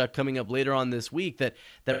Waldichuk coming up later on this week, that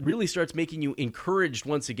really starts making you encouraged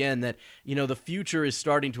once again that, the future is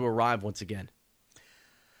starting to arrive once again.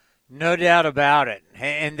 No doubt about it.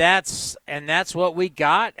 And that's what we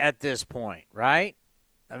got at this point, right?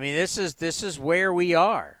 This is where we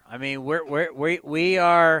are. We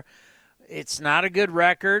are. It's not a good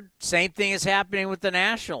record. Same thing is happening with the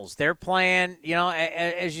Nationals. They're playing,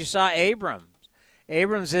 as you saw, Abrams.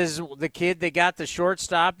 Abrams is the kid that got the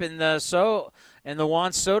shortstop in the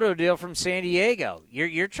Juan Soto deal from San Diego.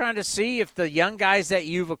 You're trying to see if the young guys that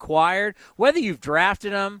you've acquired, whether you've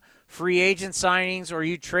drafted them, free agent signings, or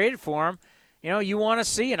you traded for them, you want to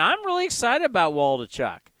see. And I'm really excited about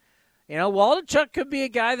Waldichuk. Waldichuk could be a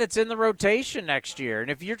guy that's in the rotation next year.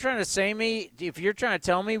 And if you're trying to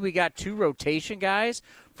tell me we got 2 rotation guys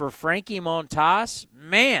for Frankie Montas,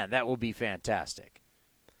 man, that will be fantastic.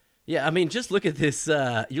 Yeah, just look at this.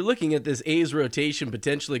 You're looking at this A's rotation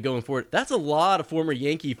potentially going forward. That's a lot of former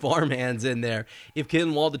Yankee farmhands in there. If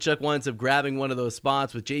Ken Waldichuk winds up grabbing one of those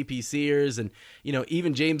spots with J.P. Sears and,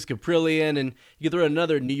 even James Caprillion, and you can throw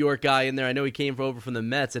another New York guy in there. I know he came over from the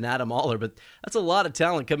Mets and Adam Aller, but that's a lot of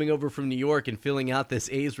talent coming over from New York and filling out this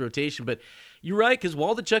A's rotation. But you're right, because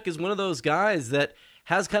Waldichuk is one of those guys that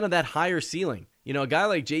has kind of that higher ceiling. A guy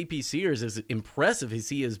like J.P. Sears, as impressive as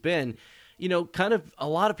he has been, kind of a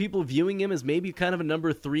lot of people viewing him as maybe kind of a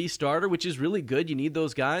number 3 starter, which is really good. You need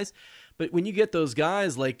those guys. But when you get those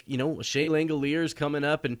guys like, Shea Langoliers coming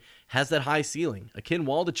up and has that high ceiling, a Ken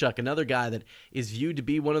Waldichuk, another guy that is viewed to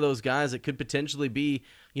be one of those guys that could potentially be,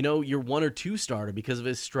 your 1 or 2 starter because of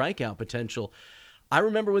his strikeout potential. I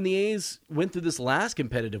remember when the A's went through this last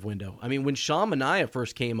competitive window. When Sean Manaea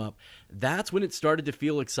first came up, that's when it started to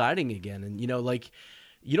feel exciting again. And,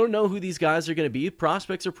 you don't know who these guys are going to be.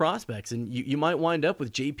 Prospects are prospects. And you might wind up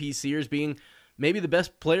with J.P. Sears being maybe the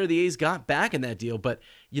best player the A's got back in that deal. But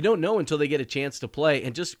you don't know until they get a chance to play.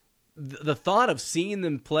 And just the thought of seeing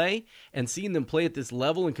them play and seeing them play at this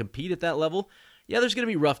level and compete at that level, yeah, there's going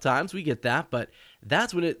to be rough times. We get that. But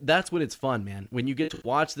that's when it's fun, man. When you get to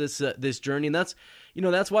watch this journey. And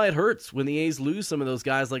that's why it hurts when the A's lose some of those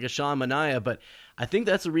guys like a Sean Manaea. But I think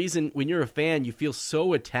that's the reason when you're a fan, you feel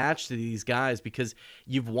so attached to these guys because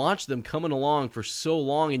you've watched them coming along for so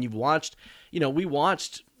long, and you've watched, we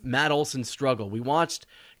watched Matt Olson struggle. We watched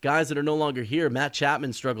guys that are no longer here, Matt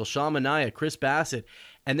Chapman struggle, Sean Manaea, Chris Bassett.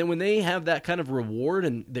 And then when they have that kind of reward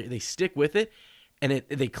and they stick with it and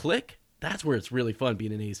they click, that's where it's really fun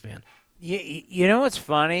being an A's fan. You know what's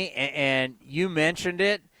funny, and you mentioned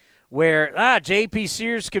it, where J.P.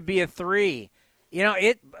 Sears could be a 3.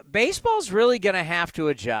 Baseball's really going to have to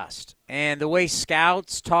adjust. And the way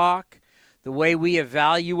scouts talk, the way we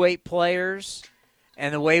evaluate players,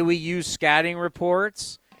 and the way we use scouting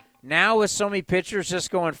reports, now with so many pitchers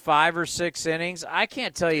just going 5 or 6 innings, I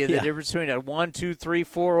can't tell you the difference between a 1, 2, 3,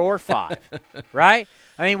 4, or 5, right?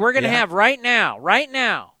 We're going to have right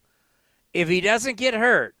now, if he doesn't get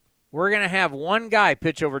hurt, we're going to have one guy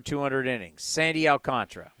pitch over 200 innings, Sandy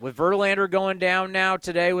Alcantara. With Verlander going down now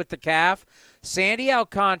today with the calf, Sandy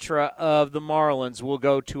Alcantara of the Marlins will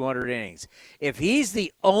go 200 innings. If he's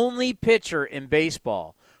the only pitcher in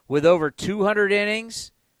baseball with over 200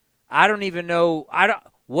 innings, I don't even know.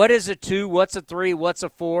 What is a 2? What's a 3? What's a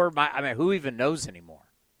 4? Who even knows anymore?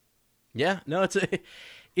 Yeah, no,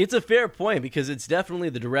 it's a fair point because it's definitely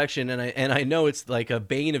the direction, and I know it's like a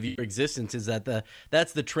bane of your existence is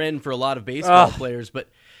that's the trend for a lot of baseball players, but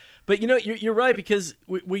you're right because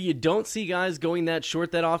where you don't see guys going that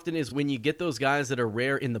short that often is when you get those guys that are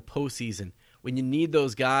rare in the postseason, when you need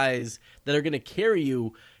those guys that are going to carry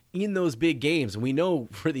you in those big games. And we know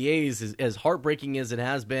for the A's, as heartbreaking as it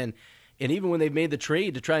has been, and even when they've made the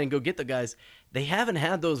trade to try and go get the guys, they haven't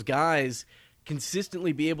had those guys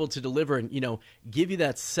consistently be able to deliver and, give you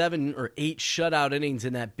that 7 or 8 shutout innings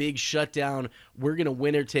in that big shutdown, we're going to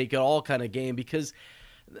win or take it all kind of game, because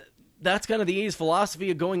that's kind of the A's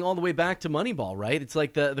philosophy of going all the way back to Moneyball, right? It's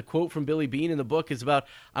like the quote from Billy Beane in the book is about,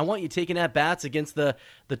 I want you taking at bats against the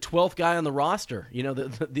 12th guy on the roster,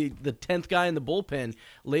 the 10th guy in the bullpen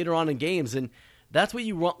later on in games. And that's what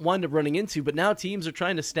you wind up running into. But now teams are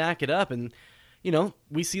trying to stack it up. And,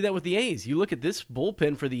 we see that with the A's. You look at this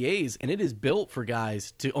bullpen for the A's, and it is built for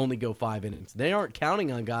guys to only go 5 innings. They aren't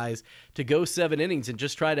counting on guys to go 7 innings and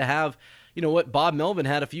just try to have, what Bob Melvin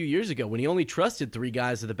had a few years ago when he only trusted 3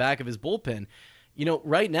 guys at the back of his bullpen.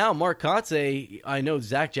 Right now, Mark Kotze, I know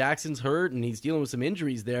Zach Jackson's hurt and he's dealing with some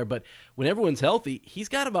injuries there, but when everyone's healthy, he's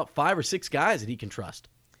got about 5 or 6 guys that he can trust.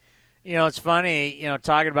 It's funny,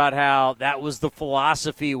 talking about how that was the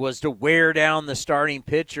philosophy, was to wear down the starting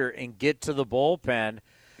pitcher and get to the bullpen.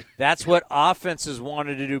 That's what offenses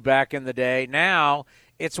wanted to do back in the day. Now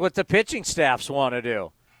it's what the pitching staffs want to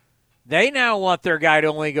do. They now want their guy to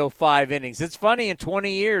only go 5 innings. It's funny in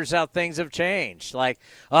 20 years how things have changed. Like,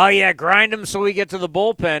 oh, yeah, grind them so we get to the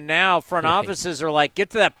bullpen. Now front offices are like, get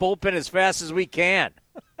to that bullpen as fast as we can.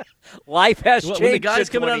 Life has changed. When the guys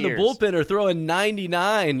coming out of the bullpen are throwing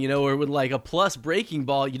 99, or with like a plus breaking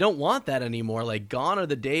ball, you don't want that anymore. Like, gone are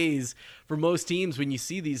the days for most teams when you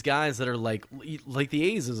see these guys that are like the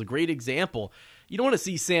A's is a great example. You don't want to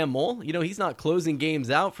see Sam Moll. He's not closing games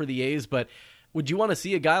out for the A's, but would you want to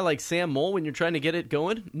see a guy like Sam Moll when you're trying to get it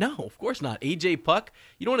going? No, of course not. A.J. Puck,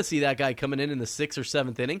 you don't want to see that guy coming in the 6th or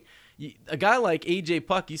 7th inning. A guy like A.J.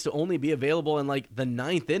 Puck used to only be available in like the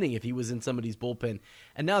 9th inning if he was in somebody's bullpen.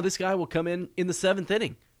 And now this guy will come in the 7th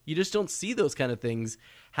inning. You just don't see those kind of things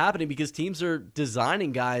happening because teams are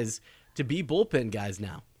designing guys to be bullpen guys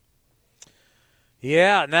now.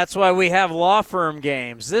 Yeah, and that's why we have law firm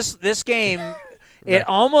games. This game, it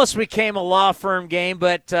almost became a law firm game,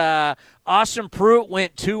 but Austin Pruitt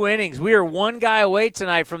went 2 innings. We are 1 guy away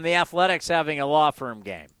tonight from the Athletics having a law firm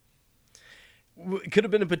game. It could have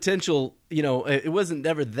been a potential, it wasn't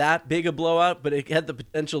never that big a blowout, but it had the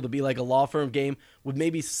potential to be like a law firm game with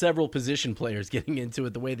maybe several position players getting into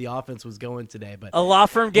it the way the offense was going today. But a law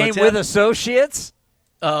firm game with associates?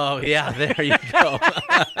 Oh, yeah, there you go.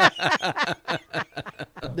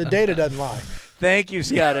 The data doesn't lie. Thank you,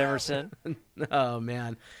 Scott Emerson. Oh,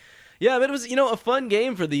 man. Yeah, but it was, a fun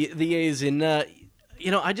game for the A's. And,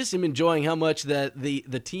 I just am enjoying how much that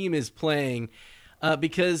the team is playing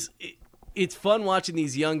because it's fun watching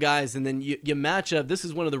these young guys, and then you match up. This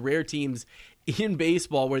is one of the rare teams in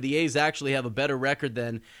baseball where the A's actually have a better record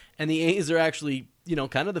than, and the A's are actually,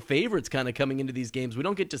 kind of the favorites kind of coming into these games. We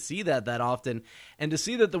don't get to see that often, and to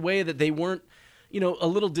see that the way that they weren't, a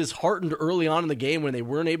little disheartened early on in the game when they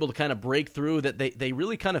weren't able to kind of break through, that they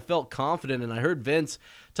really kind of felt confident. And I heard Vince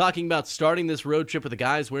talking about starting this road trip with the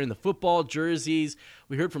guys wearing the football jerseys.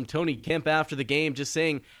 We heard from Tony Kemp after the game just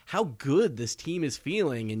saying how good this team is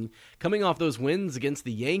feeling and coming off those wins against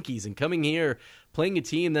the Yankees and coming here playing a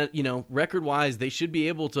team that, record-wise they should be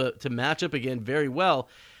able to match up again very well.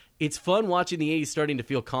 It's fun watching the A's starting to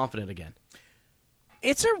feel confident again.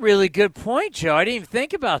 It's a really good point, Joe. I didn't even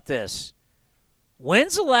think about this.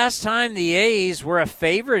 When's the last time the A's were a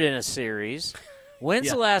favorite in a series?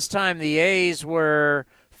 When's the last time the A's were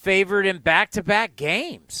favored in back-to-back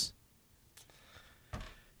games?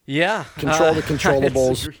 Yeah. Control the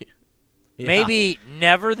controllables. Maybe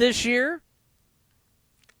never this year?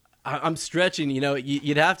 I'm stretching.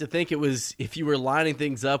 You'd have to think it was if you were lining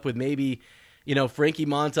things up with maybe, Frankie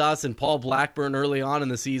Montas and Paul Blackburn early on in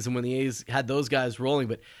the season when the A's had those guys rolling.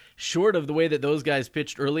 But short of the way that those guys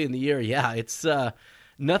pitched early in the year, it's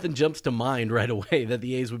nothing jumps to mind right away that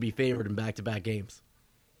the A's would be favored in back-to-back games.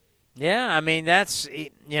 Yeah, that's,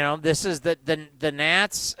 this is the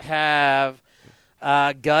Nats have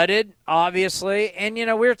gutted, obviously. And, we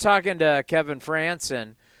were talking to Kevin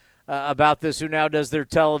Franson about this, who now does their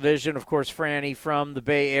television. Of course, Franny from the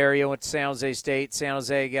Bay Area, went to San Jose State, San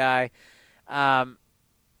Jose guy.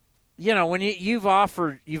 you know, when you've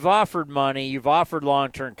offered money, you've offered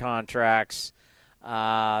long-term contracts.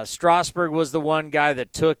 Strasburg was the one guy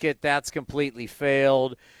that took it. That's completely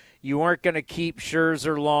failed. You weren't going to keep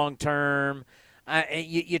Scherzer long-term.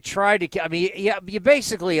 You tried to – I mean, you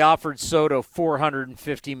basically offered Soto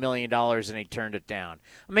 $450 million and he turned it down.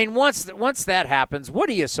 I mean, once that happens, what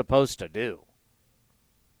are you supposed to do?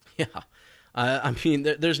 Yeah. I mean,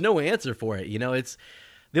 there's no answer for it. You know, it's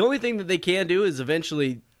the only thing that they can do is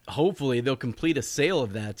eventually – hopefully they'll complete a sale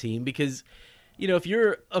of that team because, you know, if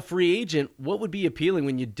you're a free agent, what would be appealing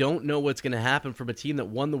when you don't know what's going to happen from a team that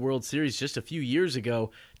won the World Series just a few years ago,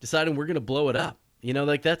 deciding we're going to blow it up? You know,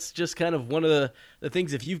 like that's just kind of one of the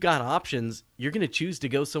things. If you've got options, you're going to choose to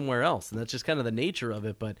go somewhere else, and that's just kind of the nature of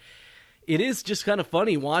it. But it is just kind of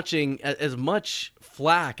funny watching as much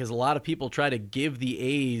flack as a lot of people try to give the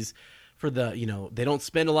A's for the, you know, they don't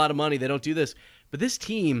spend a lot of money, they don't do this. But this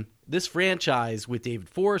team, this franchise with David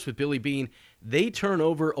Forrest, with Billy Beane, they turn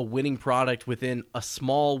over a winning product within a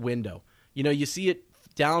small window. You know, you see it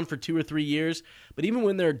down for 2 or 3 years, but even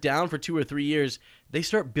when they're down for 2 or 3 years, they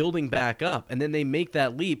start building back up, and then they make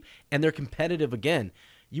that leap, and they're competitive again.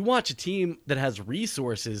 You watch a team that has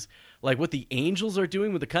resources, like what the Angels are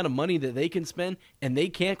doing with the kind of money that they can spend, and they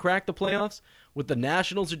can't crack the playoffs, what the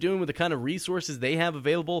Nationals are doing with the kind of resources they have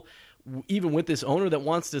available, even with this owner that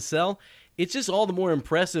wants to sell. It's just all the more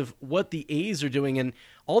impressive what the A's are doing. And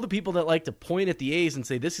all the people that like to point at the A's and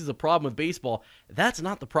say this is a problem with baseball, that's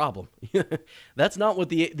not the problem. That's not what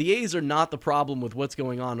the A's are not the problem with what's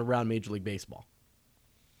going on around Major League Baseball.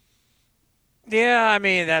 Yeah, I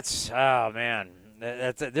mean, oh, man.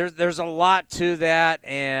 There's a lot to that.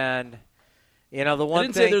 And, you know, the one thing.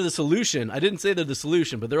 I didn't say they're the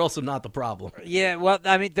solution, but they're also not the problem. Yeah, well,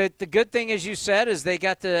 I mean, the good thing, as you said, is they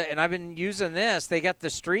got and I've been using this, they got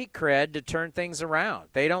the street cred to turn things around.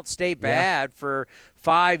 They don't stay bad for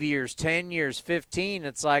 5 years, 10 years, 15.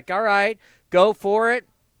 It's like, all right, go for it.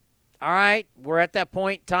 All right, we're at that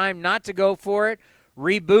point in time not to go for it.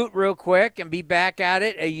 Reboot real quick and be back at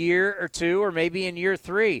it a year or two or maybe in year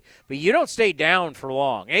 3. But you don't stay down for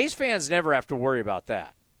long. A's fans never have to worry about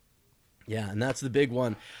that. Yeah, and that's the big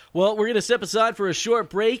one. Well, we're going to step aside for a short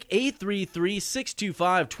break.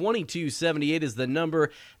 833-625-2278 is the number.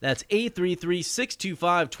 That's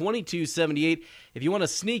 833-625-2278. If you want to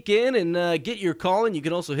sneak in and get your call in, you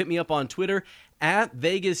can also hit me up on Twitter at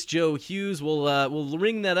VegasJoeHughes. We'll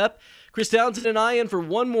ring that up. Chris Townsend and I in for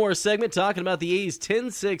one more segment talking about the A's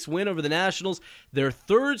 10-6 win over the Nationals, their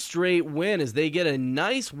third straight win as they get a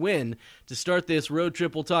nice win to start this road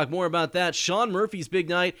trip. We'll talk more about that. Sean Murphy's big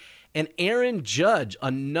night. And Aaron Judge,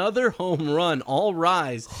 another home run. All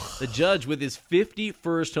rise. The Judge with his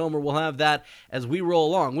 51st homer. We'll have that as we roll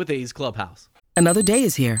along with A's Clubhouse. Another day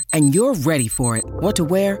is here, and you're ready for it. What to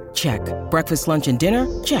wear? Check. Breakfast, lunch, and dinner?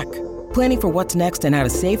 Check. Planning for what's next and how to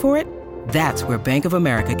save for it? That's where Bank of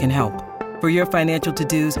America can help. For your financial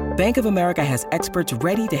to-dos, Bank of America has experts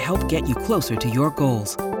ready to help get you closer to your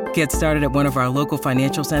goals. Get started at one of our local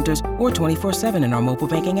financial centers or 24/7 in our mobile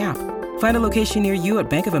banking app. Find a location near you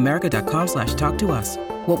at bankofamerica.com/talktous.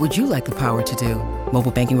 What would you like the power to do?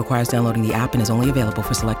 Mobile banking requires downloading the app and is only available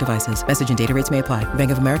for select devices. Message and data rates may apply.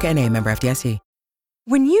 Bank of America N.A., member FDIC.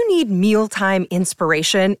 When you need mealtime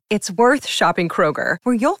inspiration, it's worth shopping Kroger,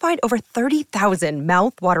 where you'll find over 30,000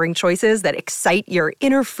 mouth-watering choices that excite your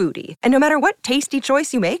inner foodie. And no matter what tasty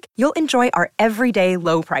choice you make, you'll enjoy our everyday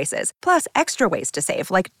low prices, plus extra ways to save,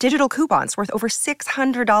 like digital coupons worth over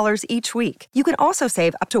 $600 each week. You can also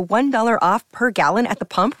save up to $1 off per gallon at the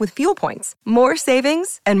pump with fuel points. More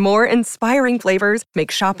savings and more inspiring flavors make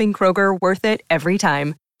shopping Kroger worth it every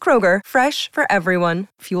time. Kroger, fresh for everyone.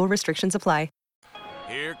 Fuel restrictions apply.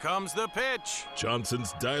 Here comes the pitch.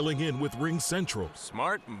 Johnson's dialing in with Ring Central.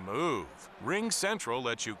 Smart move. Ring Central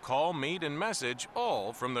lets you call, meet, and message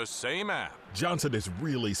all from the same app. Johnson is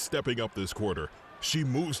really stepping up this quarter. She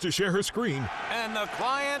moves to share her screen. And the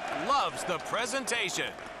client loves the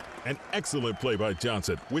presentation. An excellent play by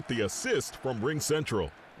Johnson with the assist from Ring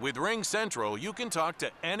Central. With Ring Central, you can talk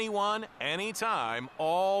to anyone, anytime,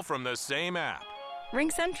 all from the same app.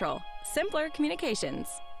 Ring Central. Simpler communications.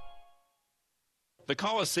 The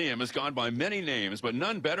Coliseum has gone by many names, but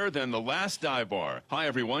none better than the Last Dive Bar. Hi,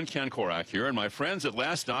 everyone. Ken Korak here, and my friends at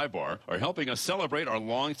Last Dive Bar are helping us celebrate our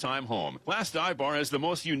longtime home. Last Dive Bar has the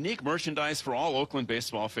most unique merchandise for all Oakland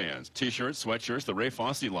baseball fans. T-shirts, sweatshirts, the Ray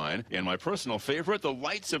Fosse line, and my personal favorite, the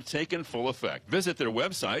lights have taken full effect. Visit their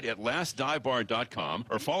website at lastdivebar.com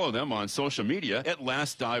or follow them on social media at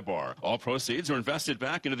Last Dive Bar. All proceeds are invested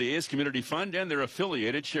back into the A's Community Fund and their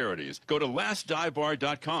affiliated charities. Go to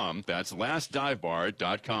lastdivebar.com. That's lastdivebar.com.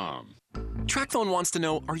 TrackPhone wants to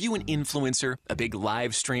know, are you an influencer, a big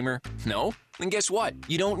live streamer? No? Then guess what?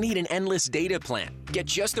 You don't need an endless data plan. Get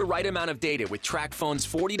just the right amount of data with TrackPhone's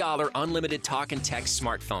 $40 unlimited talk and text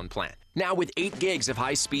smartphone plan. Now with 8 gigs of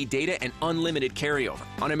high-speed data and unlimited carryover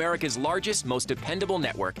on America's largest, most dependable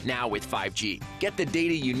network, now with 5G. Get the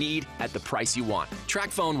data you need at the price you want.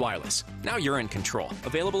 TrackPhone Wireless. Now you're in control.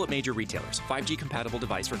 Available at major retailers. 5G compatible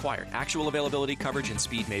device required. Actual availability, coverage, and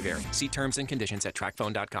speed may vary. See terms and conditions at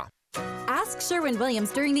trackphone.com. Ask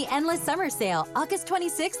Sherwin-Williams during the Endless Summer Sale, August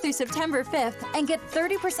 26th through September 5th, and get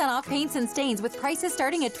 30% off paints and stains with prices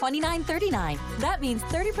starting at $29.39. That means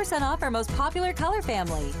 30% off our most popular color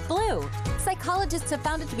family, blue. Psychologists have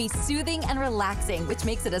found it to be soothing and relaxing, which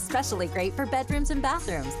makes it especially great for bedrooms and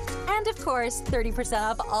bathrooms. And of course, 30%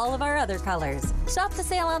 off all of our other colors. Shop the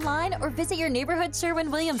sale online or visit your neighborhood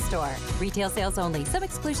Sherwin-Williams store. Retail sales only. Some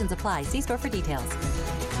exclusions apply. See store for details.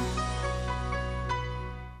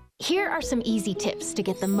 Here are some easy tips to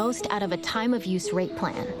get the most out of a time-of-use rate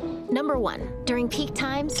plan. Number 1, during peak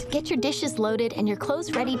times, get your dishes loaded and your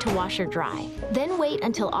clothes ready to wash or dry. Then wait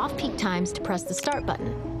until off-peak times to press the start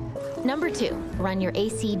button. Number 2, run your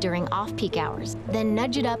AC during off-peak hours. Then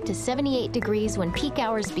nudge it up to 78 degrees when peak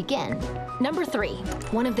hours begin. Number 3,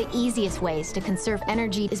 one of the easiest ways to conserve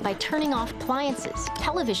energy is by turning off appliances,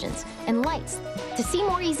 televisions, and lights. To see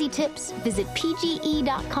more easy tips, visit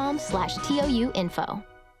pge.com/TOUinfo.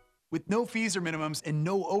 With no fees or minimums and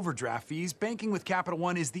no overdraft fees, banking with Capital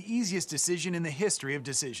One is the easiest decision in the history of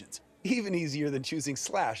decisions. Even easier than choosing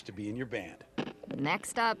Slash to be in your band.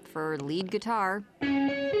 Next up for lead guitar.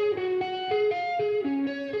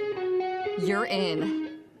 You're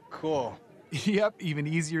in. Cool. Yep, even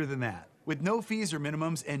easier than that. With no fees or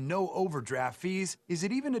minimums and no overdraft fees, is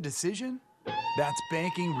it even a decision? That's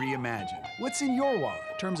banking reimagined. What's in your wallet?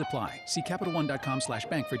 Terms apply. See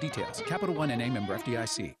CapitalOne.com/bank for details. Capital One N.A. member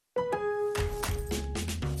FDIC.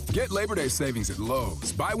 Get Labor Day savings at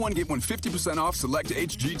Lowe's. Buy one, get one 50% off select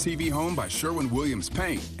HGTV Home by Sherwin-Williams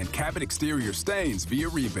Paint and Cabot Exterior Stains via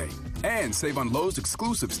rebate. And save on Lowe's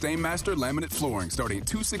exclusive Stainmaster laminate flooring starting at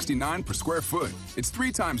 $269 per square foot. It's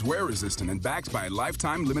 3 times wear resistant and backed by a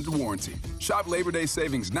lifetime limited warranty. Shop Labor Day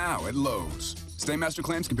savings now at Lowe's. Stainmaster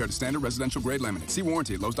claims compared to standard residential grade laminate. See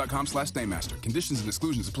warranty at Lowe's.com/Stainmaster. Conditions and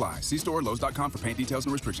exclusions apply. See store at Lowe's.com for paint details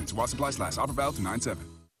and restrictions. While supplies last. Offer valid through 9/7.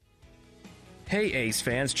 Hey A's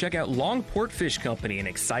fans, check out Longport Fish Company, an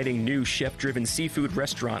exciting new chef-driven seafood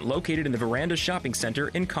restaurant located in the Veranda Shopping Center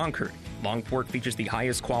in Concord. Longport features the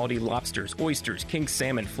highest quality lobsters, oysters, king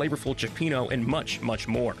salmon, flavorful cioppino, and much, much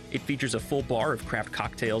more. It features a full bar of craft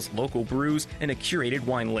cocktails, local brews, and a curated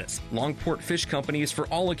wine list. Longport Fish Company is for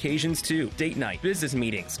all occasions too. Date night, business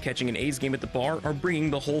meetings, catching an A's game at the bar, or bringing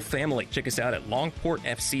the whole family. Check us out at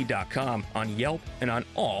longportfc.com, on Yelp, and on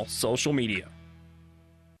all social media.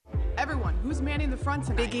 Everyone, who's manning the front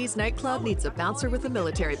tonight? Big E's nightclub needs a bouncer with a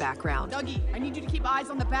military background. Dougie, I need you to keep eyes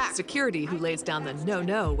on the back. Security who lays down the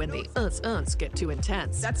no-no when the uns get too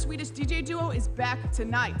intense. That Swedish DJ duo is back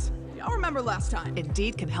tonight. Y'all remember last time.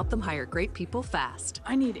 Indeed can help them hire great people fast.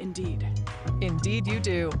 I need Indeed. Indeed you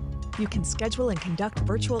do. You can schedule and conduct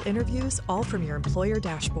virtual interviews all from your employer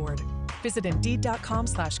dashboard. Visit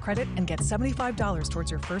Indeed.com/credit and get $75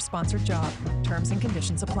 towards your first sponsored job. Terms and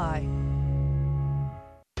conditions apply.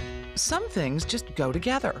 Some things just go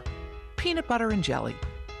together. Peanut butter and jelly,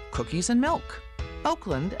 cookies and milk,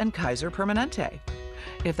 Oakland and Kaiser Permanente.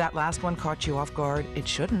 If that last one caught you off guard, it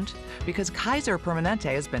shouldn't, because Kaiser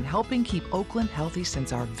Permanente has been helping keep Oakland healthy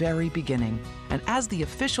since our very beginning. And as the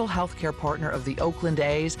official healthcare partner of the Oakland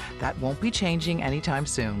A's, that won't be changing anytime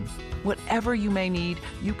soon. Whatever you may need,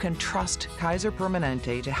 you can trust Kaiser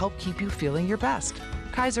Permanente to help keep you feeling your best.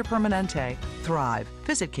 Kaiser Permanente. Thrive.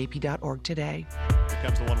 Visit kp.org today. Here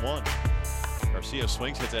comes the 1-1. Garcia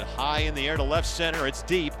swings, hits it high in the air to left center. It's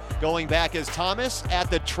deep. Going back is Thomas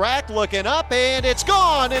at the track, looking up, and it's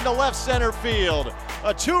gone into left center field.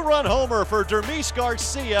 A 2-run homer for Dermis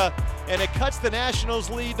Garcia, and it cuts the Nationals'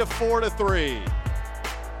 lead to 4-3.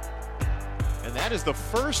 And that is the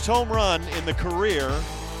first home run in the career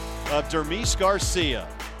of Dermis Garcia.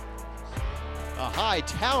 A high,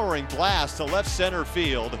 towering blast to left center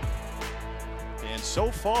field. And so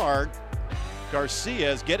far,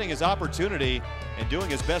 Garcia is getting his opportunity and doing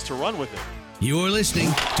his best to run with it. You're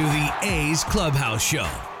listening to the A's Clubhouse Show.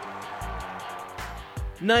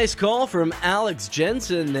 Nice call from Alex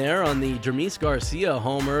Jensen there on the Dermis Garcia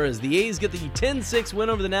homer as the A's get the 10-6 win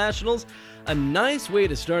over the Nationals. A nice way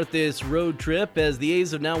to start this road trip as the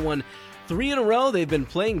A's have now won 3 in a row. They've been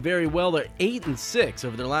playing very well. They're 8-6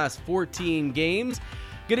 over their last 14 games.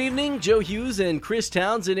 Good evening, Joe Hughes and Chris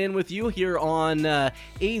Townsend in with you here on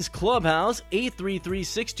A's Clubhouse,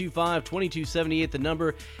 833-625-2278, the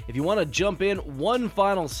number. If you want to jump in, one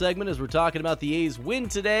final segment as we're talking about the A's win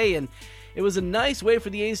today, and it was a nice way for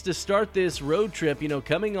the A's to start this road trip,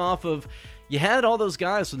 coming off of, you had all those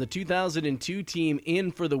guys from the 2002 team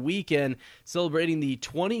in for the weekend, celebrating the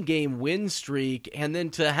 20-game win streak, and then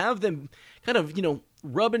to have them kind of,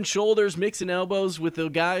 rubbing shoulders, mixing elbows with the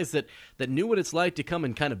guys that knew what it's like to come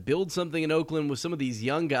and kind of build something in Oakland with some of these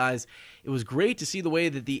young guys. It was great to see the way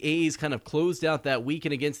that the A's kind of closed out that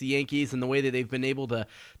weekend against the Yankees and the way that they've been able to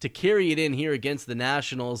carry it in here against the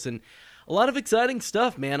Nationals. And a lot of exciting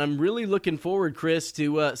stuff, man. I'm really looking forward, Chris,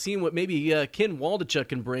 to seeing what maybe Ken Waldachuk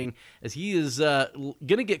can bring, as he is going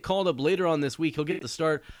to get called up later on this week. He'll get the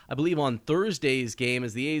start, I believe, on Thursday's game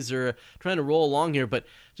as the A's are trying to roll along here. But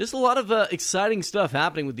just a lot of exciting stuff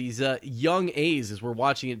happening with these young A's as we're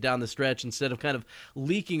watching it down the stretch instead of kind of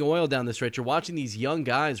leaking oil down the stretch. You're watching these young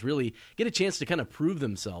guys really get a chance to kind of prove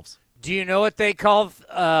themselves. Do you know what they call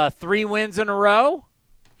 3 wins in a row?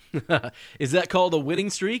 Is that called a winning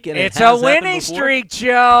streak? And it's a winning streak,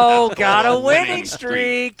 Joe. Got a winning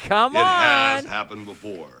streak. Come on. It has happened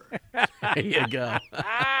before. There you go.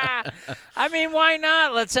 I mean, why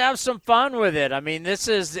not? Let's have some fun with it. I mean, this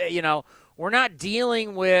is, we're not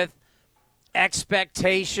dealing with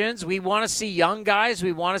expectations. We want to see young guys.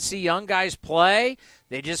 We want to see young guys play.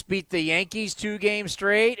 They just beat the Yankees 2 games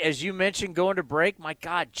straight. As you mentioned, going to break, my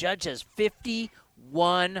God, Judge has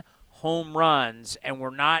 51 home runs, and we're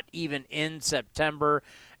not even in September.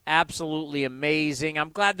 Absolutely amazing. I'm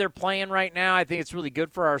glad they're playing right now. I think it's really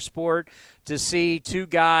good for our sport to see 2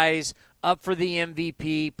 guys up for the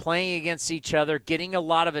MVP, playing against each other, getting a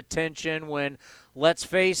lot of attention when, let's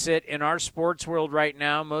face it, in our sports world right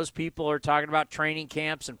now, most people are talking about training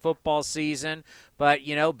camps and football season, but,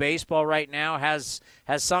 baseball right now has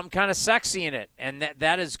something kind of sexy in it, and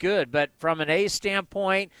that is good. But from an A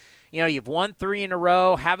standpoint, you've won 3 in a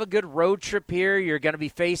row. Have a good road trip here. You're going to be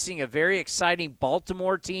facing a very exciting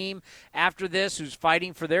Baltimore team after this who's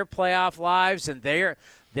fighting for their playoff lives, and they're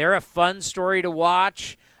a fun story to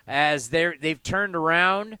watch as they've turned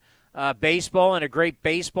around baseball in a great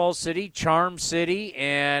baseball city, Charm City,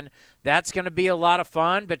 and that's going to be a lot of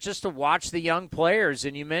fun. But just to watch the young players,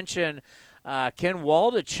 and you mentioned Ken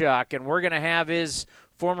Waldachuk, and we're going to have his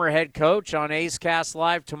former head coach on A's Cast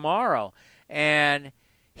Live tomorrow, and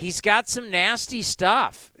he's got some nasty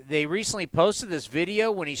stuff. They recently posted this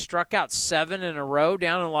video when he struck out 7 in a row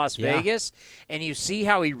down in Las Vegas, and you see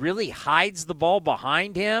how he really hides the ball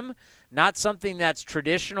behind him. Not something that's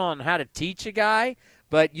traditional on how to teach a guy,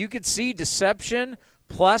 but you could see deception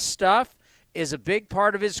plus stuff is a big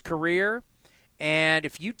part of his career. And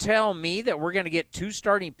if you tell me that we're going to get 2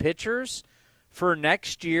 starting pitchers for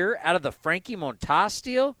next year out of the Frankie Montas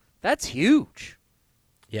deal, that's huge.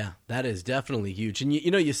 Yeah, that is definitely huge. And,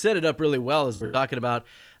 you set it up really well as we're talking about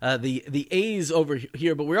the A's over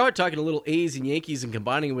here, but we are talking a little A's and Yankees and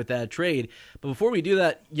combining it with that trade. But before we do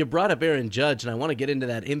that, you brought up Aaron Judge, and I want to get into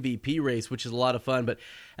that MVP race, which is a lot of fun. But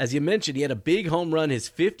as you mentioned, he had a big home run, his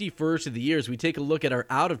 51st of the year. As we take a look at our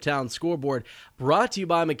out-of-town scoreboard, brought to you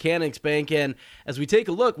by Mechanics Bank. And as we take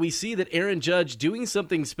a look, we see that Aaron Judge doing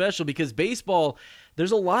something special because baseball,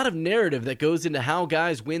 there's a lot of narrative that goes into how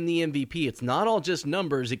guys win the MVP. It's not all just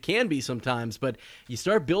numbers. It can be sometimes, but you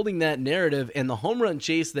start building that narrative, and the home run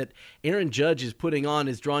chase that Aaron Judge is putting on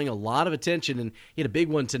is drawing a lot of attention, and he had a big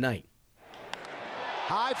one tonight.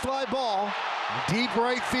 High fly ball, deep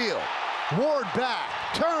right field. Ward back,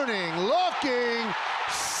 turning, looking,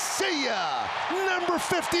 see ya! Number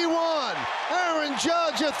 51, Aaron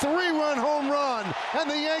Judge, a 3-run home run, and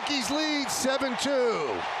the Yankees lead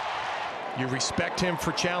 7-2. You respect him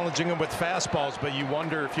for challenging him with fastballs, but you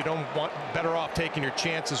wonder if you don't want better off taking your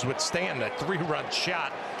chances with Stanton. A 3-run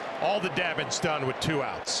shot. All the damage done with 2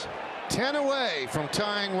 outs. 10 away from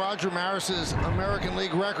tying Roger Maris's American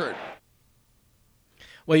League record.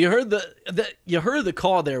 Well, you heard the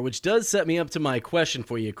call there, which does set me up to my question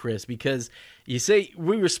for you, Chris, because you say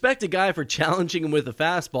we respect a guy for challenging him with a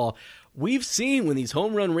fastball. We've seen when these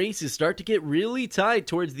home run races start to get really tight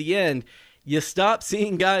towards the end, you stop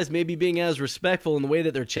seeing guys maybe being as respectful in the way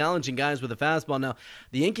that they're challenging guys with a fastball. Now,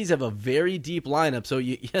 the Yankees have a very deep lineup, so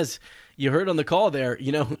you heard on the call there, are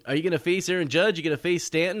you going to face Aaron Judge? Are you going to face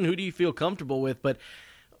Stanton? Who do you feel comfortable with? But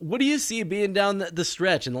what do you see being down the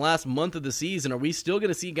stretch in the last month of the season? Are we still going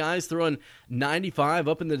to see guys throwing 95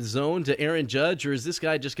 up in the zone to Aaron Judge, or is this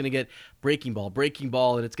guy just going to get breaking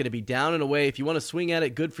ball, and it's going to be down and away? If you want to swing at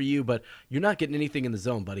it, good for you, but you're not getting anything in the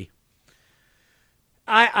zone, buddy.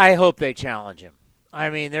 I hope they challenge him. I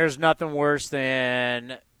mean, there's nothing worse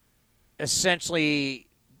than essentially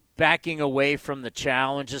backing away from the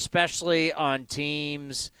challenge, especially on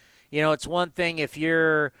teams. It's one thing if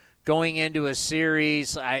you're going into a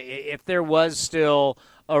series, if there was still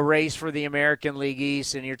a race for the American League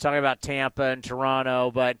East, and you're talking about Tampa and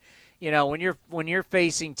Toronto, but when you're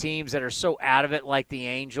facing teams that are so out of it like the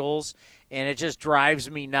Angels, and it just drives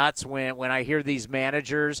me nuts when I hear these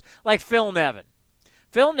managers like Phil Nevin.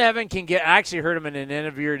 Phil Nevin can get – I actually heard him in an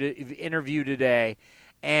interview today,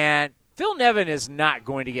 and Phil Nevin is not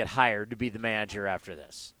going to get hired to be the manager after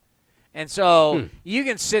this. And so you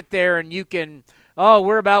can sit there and you can –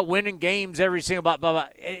 we're about winning games every single blah, blah, blah.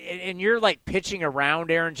 And you're like pitching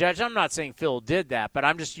around Aaron Judge. I'm not saying Phil did that, but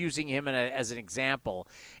I'm just using him as an example.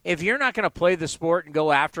 If you're not going to play the sport and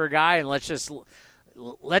go after a guy, and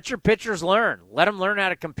let your pitchers learn. Let them learn how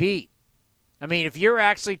to compete. I mean, if you're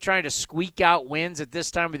actually trying to squeak out wins at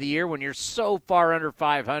this time of the year when you're so far under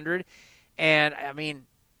 500, and, I mean,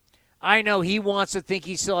 I know he wants to think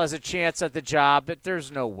he still has a chance at the job, but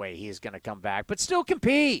there's no way he's going to come back. But still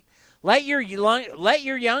compete. Let your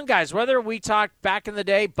young guys, whether we talked back in the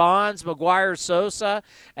day, Bonds, McGuire, Sosa,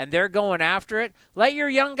 and they're going after it, let your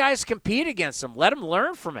young guys compete against them. Let them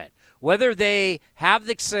learn from it. Whether they have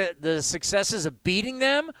the successes of beating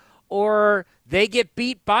them or they get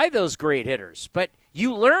beat by those great hitters. But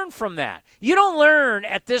you learn from that. You don't learn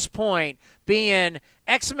at this point being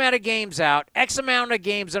X amount of games out, X amount of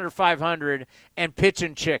games under 500, and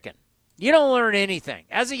pitching chicken. You don't learn anything.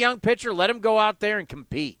 As a young pitcher, let him go out there and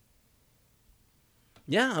compete.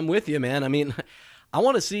 Yeah, I'm with you, man. I mean, I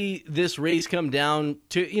want to see this race come down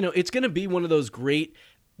to, it's going to be one of those great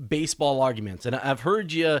baseball arguments. And I've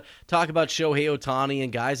heard you talk about Shohei Ohtani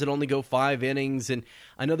and guys that only go 5 innings. And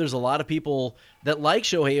I know there's a lot of people that like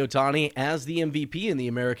Shohei Ohtani as the MVP in the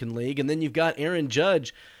American League. And then you've got Aaron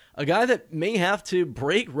Judge, a guy that may have to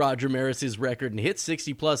break Roger Maris's record and hit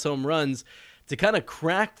 60-plus home runs to kind of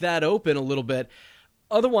crack that open a little bit.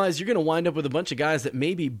 Otherwise, you're going to wind up with a bunch of guys that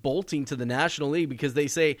may be bolting to the National League because they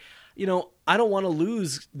say, I don't want to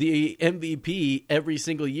lose the MVP every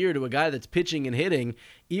single year to a guy that's pitching and hitting,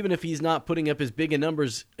 even if he's not putting up as big a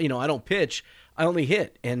numbers. I don't pitch, I only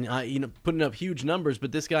hit, and putting up huge numbers.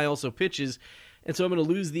 But this guy also pitches, and so I'm going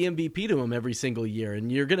to lose the MVP to him every single year.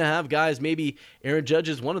 And you're going to have guys. Maybe Aaron Judge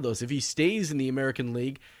is one of those. If he stays in the American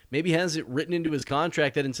League, maybe has it written into his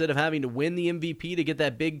contract that instead of having to win the MVP to get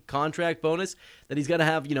that big contract bonus, that he's got to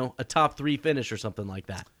have, a top 3 finish or something like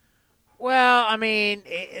that. Well, I mean,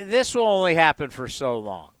 this will only happen for so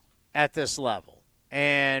long at this level.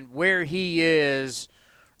 And where he is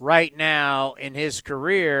right now in his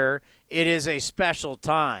career, it is a special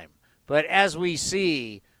time. But as we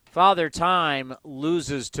see, Father Time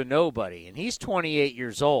loses to nobody. And he's 28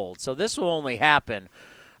 years old, so this will only happen.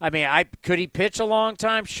 I mean, could he pitch a long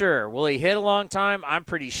time? Sure. Will he hit a long time? I'm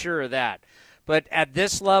pretty sure of that. But at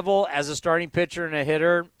this level, as a starting pitcher and a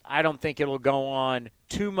hitter, I don't think it'll go on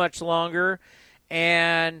too much longer.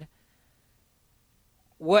 And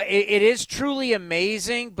it is truly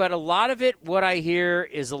amazing, but a lot of it, what I hear,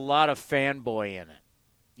 is a lot of fanboy in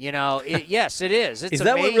it. Yes, it is. It's is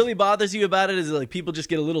that amazing. What really bothers you about it? Is it like people just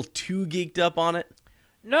get a little too geeked up on it?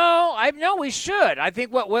 No, we should. I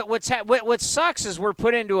think what sucks is we're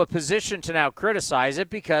put into a position to now criticize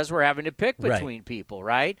it because we're having to pick between people,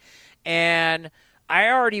 right? And I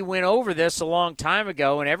already went over this a long time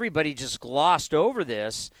ago, and everybody just glossed over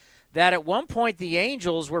this, that at one point the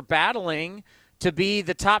Angels were battling to be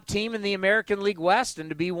the top team in the American League West and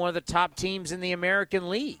to be one of the top teams in the American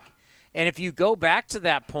League. And if you go back to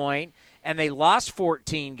that point, and they lost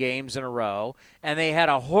 14 games in a row, and they had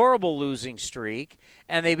a horrible losing streak,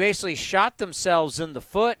 and they basically shot themselves in the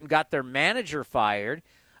foot and got their manager fired,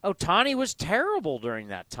 Ohtani was terrible during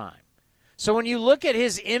that time. So when you look at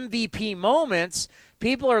his MVP moments,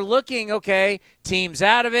 people are looking, okay, team's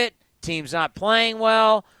out of it, team's not playing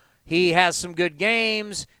well, he has some good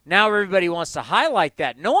games. Now everybody wants to highlight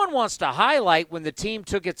that. No one wants to highlight when the team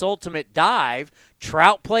took its ultimate dive.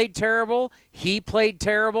 Trout played terrible. He played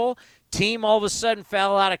terrible. Team all of a sudden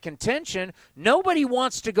fell out of contention. Nobody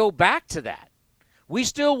wants to go back to that. We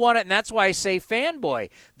still want it, and that's why I say fanboy.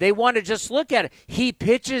 They want to just look at it. He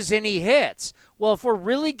pitches and he hits. Well, if we're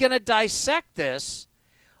really going to dissect this,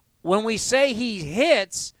 when we say he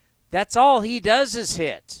hits, that's all he does is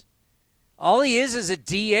hit. All he is a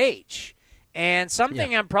DH. And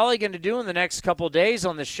something I'm probably going to do in the next couple of days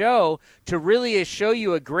on the show to really show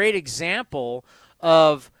you a great example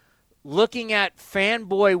of looking at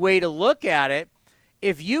fanboy way to look at it.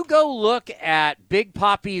 If you go look at Big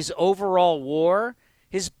Papi's overall WAR,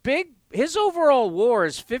 his overall WAR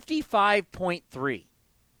is 55.3.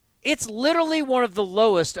 It's literally one of the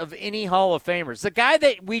lowest of any Hall of Famers. The guy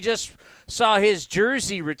that we just saw his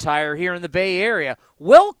jersey retire here in the Bay Area,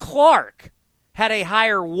 Will Clark, had a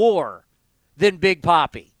higher WAR than Big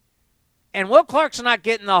Papi. And Will Clark's not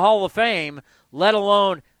getting the Hall of Fame, let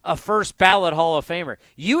alone a first ballot Hall of Famer.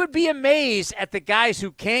 You would be amazed at the guys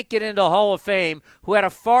who can't get into Hall of Fame who had a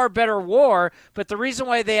far better WAR, but the reason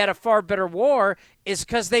why they had a far better WAR is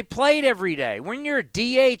because they played every day. When you're a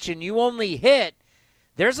DH and you only hit,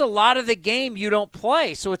 there's a lot of the game you don't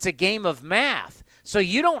play, so it's a game of math. So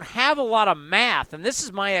you don't have a lot of math, and this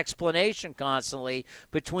is my explanation constantly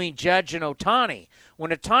between Judge and Ohtani.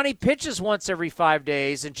 When Ohtani pitches once every 5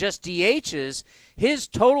 days and just DHs, his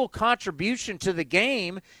total contribution to the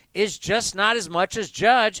game is just not as much as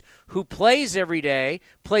Judge, who plays every day,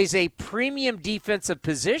 plays a premium defensive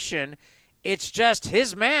position. It's just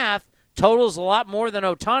his math totals a lot more than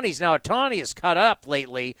Ohtani's. Now, Ohtani is cut up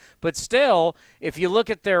lately, but still, if you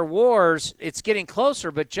look at their WARs, it's getting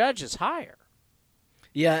closer, but Judge is higher.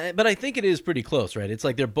 Yeah, but I think it is pretty close, right? It's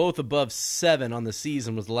like they're both above 7 on the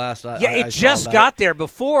season was the last I it just got there.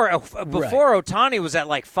 Before Ohtani was at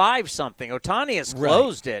like 5-something. Ohtani has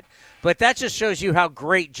closed it, but that just shows you how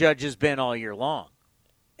great Judge has been all year long.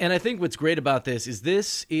 And I think what's great about this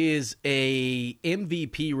is a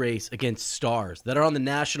MVP race against stars that are on the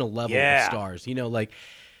national level of stars. You know, like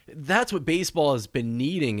that's what baseball has been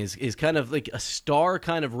needing is kind of like a star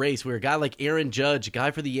kind of race where a guy like Aaron Judge, a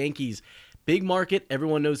guy for the Yankees, big market,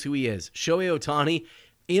 everyone knows who he is. Shohei Ohtani,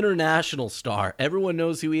 international star. Everyone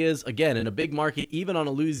knows who he is, again, in a big market, even on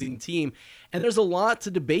a losing team. And there's a lot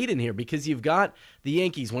to debate in here because you've got the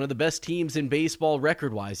Yankees, one of the best teams in baseball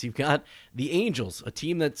record-wise. You've got the Angels, a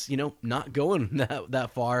team that's, not going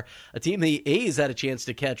that far. A team the A's had a chance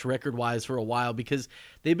to catch record-wise for a while because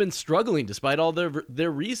they've been struggling despite all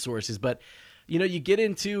their resources. But you get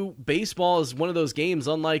into baseball as one of those games,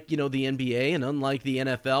 unlike, the NBA and unlike the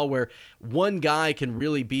NFL, where one guy can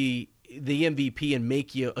really be the MVP and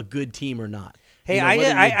make you a good team or not. Hey,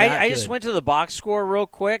 I just went to the box score real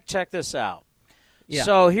quick. Check this out. Yeah.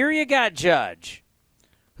 So here you got Judge,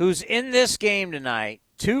 who's in this game tonight,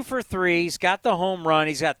 2 for 3. He's got the home run.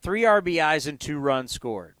 He's got 3 RBIs and 2 runs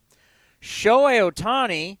scored. Shohei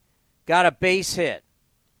Ohtani got a base hit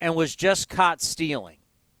and was just caught stealing.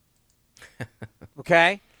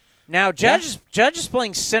 Okay? Now, Judge is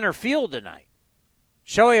playing center field tonight.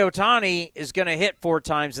 Shohei Ohtani is going to hit 4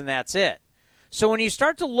 times, and that's it. So when you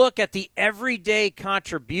start to look at the everyday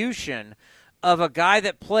contribution of a guy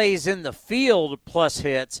that plays in the field plus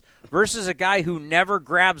hits versus a guy who never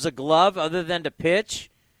grabs a glove other than to pitch,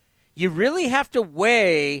 you really have to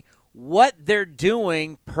weigh what they're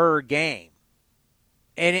doing per game.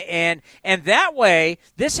 And that way,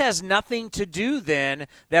 this has nothing to do then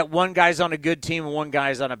that one guy's on a good team and one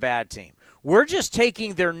guy's on a bad team. We're just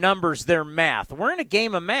taking their numbers, their math. We're in a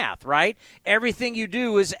game of math, right? Everything you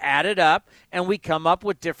do is added up, and we come up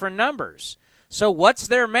with different numbers. So what's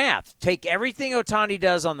their math? Take everything Ohtani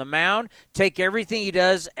does on the mound, take everything he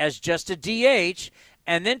does as just a DH,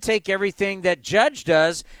 and then take everything that Judge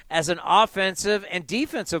does as an offensive and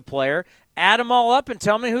defensive player, add them all up, and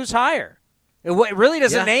tell me who's higher. It really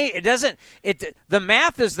doesn't. Yeah. The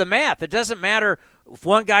math is the math. It doesn't matter if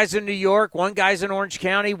one guy's in New York, one guy's in Orange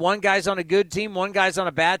County, one guy's on a good team, one guy's on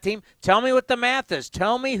a bad team. Tell me what the math is.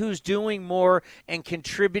 Tell me who's doing more and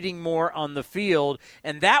contributing more on the field,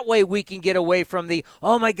 and that way we can get away from the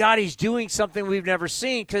oh my God, he's doing something we've never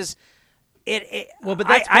seen because. But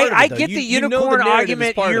that's part of it, I get the unicorn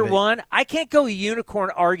argument year one. I can't go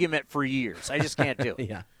unicorn argument for years. I just can't do it.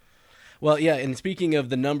 Yeah. Well, yeah, and speaking of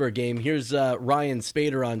the number game, here's Ryan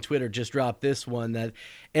Spader on Twitter just dropped this one that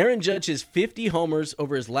Aaron Judge has 50 homers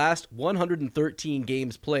over his last 113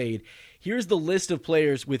 games played. Here's the list of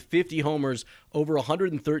players with 50 homers over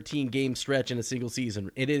 113 game stretch in a single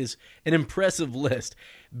season. It is an impressive list.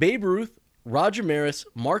 Babe Ruth, Roger Maris,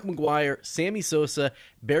 Mark McGwire, Sammy Sosa,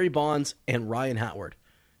 Barry Bonds, and Ryan Howard.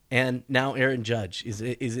 And now Aaron Judge is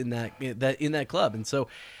in that club. And so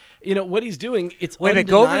what he's doing, it's wait a minute,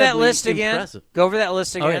 go over that list again. Impressive. Go over that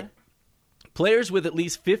list again. Okay. Players with at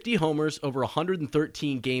least 50 homers over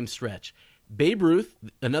 113 game stretch. Babe Ruth,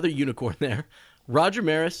 another unicorn there. Roger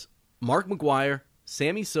Maris, Mark McGwire,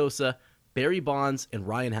 Sammy Sosa, Barry Bonds, and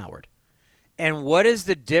Ryan Howard. And what is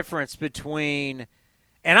the difference between?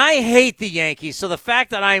 And I hate the Yankees, so the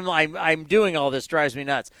fact that I'm doing all this drives me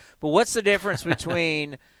nuts. But what's the difference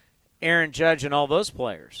between Aaron Judge and all those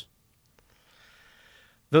players?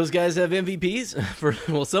 Those guys have MVPs for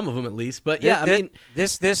some of them at least. But yeah, I mean,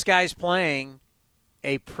 this guy's playing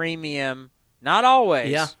a premium. Not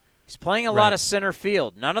always. Yeah. He's playing a lot of center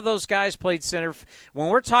field. None of those guys played center. When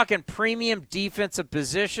we're talking premium defensive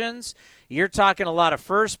positions, you're talking a lot of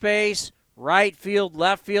first base, right field,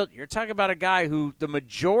 left field. You're talking about a guy who the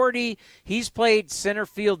majority, he's played center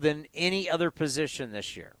field than any other position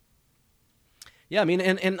this year. Yeah, I mean,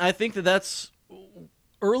 and I think that's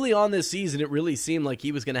early on this season, it really seemed like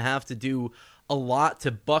he was going to have to do a lot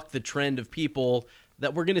to buck the trend of people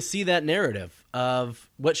that we're going to see that narrative of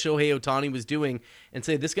what Shohei Ohtani was doing and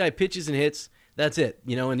say, this guy pitches and hits, that's it,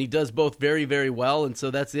 and he does both very, very well, and so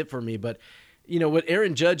that's it for me. But, what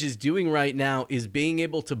Aaron Judge is doing right now is being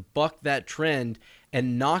able to buck that trend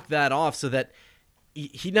and knock that off so that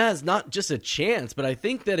he has not just a chance, but I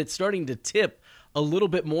think that it's starting to tip a little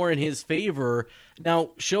bit more in his favor.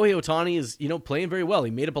 Now, Shohei Ohtani is, playing very well.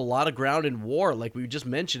 He made up a lot of ground in WAR, like we were just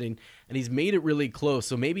mentioning, and he's made it really close.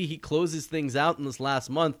 So maybe he closes things out in this last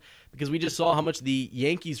month because we just saw how much the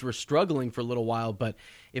Yankees were struggling for a little while. But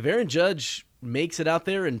if Aaron Judge makes it out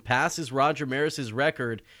there and passes Roger Maris's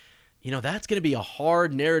record, that's going to be a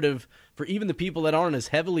hard narrative for even the people that aren't as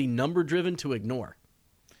heavily number-driven to ignore.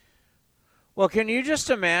 Well, can you just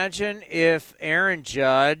imagine if Aaron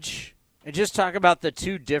Judge... And just talk about the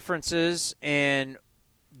two differences in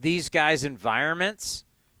these guys' environments.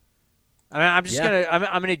 I mean, I'm just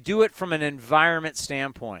gonna do it from an environment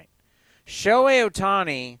standpoint. Shohei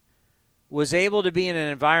Ohtani was able to be in an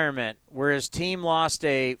environment where his team lost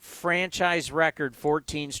a franchise record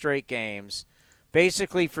 14 straight games,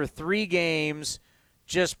 basically for 3 games,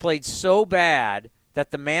 just played so bad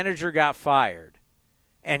that the manager got fired.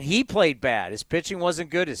 And he played bad. His pitching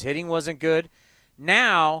wasn't good. His hitting wasn't good.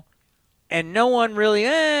 Now... And no one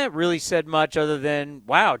really said much other than,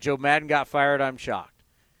 wow, Joe Madden got fired, I'm shocked.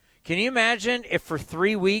 Can you imagine if for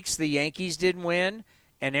 3 weeks the Yankees didn't win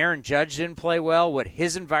and Aaron Judge didn't play well, what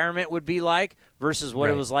his environment would be like versus what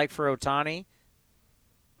it was like for Ohtani?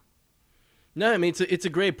 No, I mean, it's a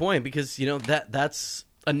great point because, that's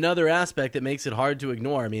another aspect that makes it hard to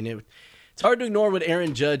ignore. I mean, it's hard to ignore what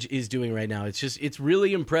Aaron Judge is doing right now. It's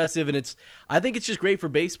really impressive, and I think it's just great for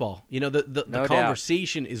baseball. The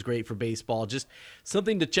conversation is great for baseball. Just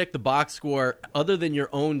something to check the box score other than your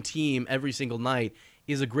own team every single night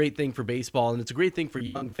is a great thing for baseball, and it's a great thing for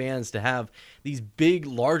young fans to have these big,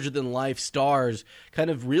 larger-than-life stars kind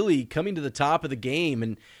of really coming to the top of the game.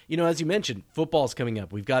 And, as you mentioned, football's coming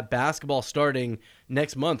up. We've got basketball starting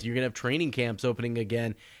next month. You're going to have training camps opening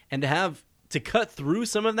again. And to cut through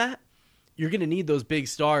some of that, you're going to need those big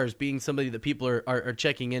stars being somebody that people are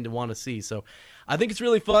checking in to want to see. So I think it's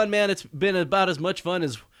really fun, man. It's been about as much fun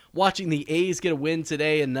as watching the A's get a win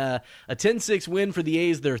today. And a 10-6 win for the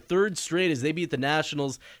A's, their 3rd straight as they beat the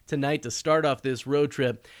Nationals tonight to start off this road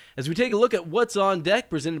trip. As we take a look at what's on deck,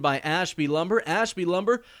 presented by Ashby Lumber. Ashby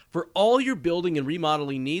Lumber for all your building and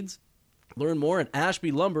remodeling needs. Learn more at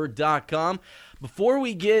ashbylumber.com. Before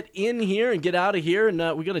we get in here and get out of here, and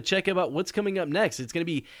we're going to check out what's coming up next. It's going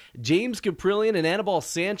to be James Caprillion and Anibal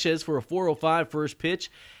Sanchez for a 4:05 first pitch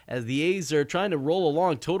as the A's are trying to roll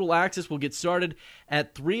along. Total Access will get started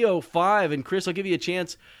at 3:05. And Chris, I'll give you a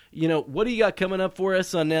chance. What do you got coming up for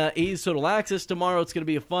us on A's Total Access tomorrow? It's going to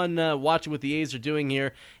be a fun watching what the A's are doing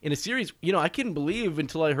here in a series. I couldn't believe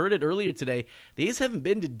until I heard it earlier today, the A's haven't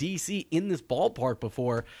been to D.C. in this ballpark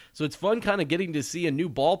before. So it's fun kind of getting to see a new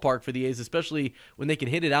ballpark for the A's, especially when they can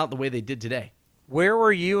hit it out the way they did today. Where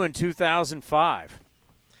were you in 2005?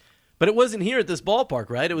 But it wasn't here at this ballpark,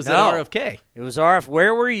 right? It was at RFK. It was RF.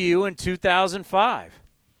 Where were you in 2005?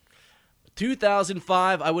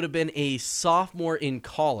 2005, I would have been a sophomore in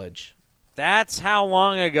college. That's how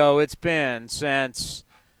long ago it's been since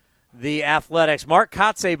the Athletics. Mark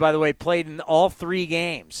Kotze, by the way, played in all 3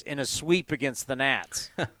 games in a sweep against the Nats.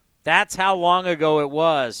 That's how long ago it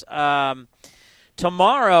was.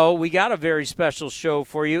 Tomorrow, we got a very special show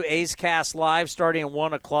for you. A's Cast Live starting at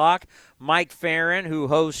 1 o'clock. Mike Farron, who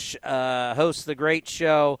hosts the great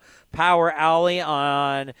show Power Alley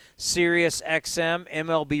on Sirius XM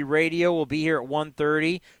MLB Radio, will be here at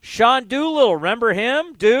 1:30. Sean Doolittle, remember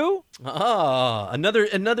him?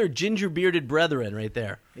 Another ginger-bearded brethren right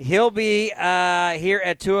there. He'll be here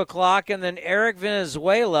at 2 o'clock. And then Eric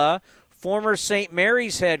Venezuela, former St.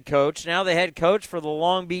 Mary's head coach, now the head coach for the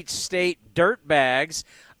Long Beach State Dirtbags,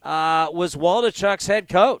 was Waldachuk's head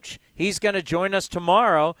coach. He's going to join us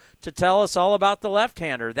tomorrow to tell us all about the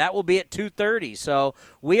left-hander. That will be at 2:30. So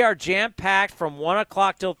we are jam-packed from 1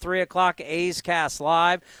 o'clock till 3 o'clock, A's Cast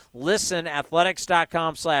Live. Listen,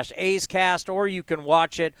 athletics.com/A's Cast, or you can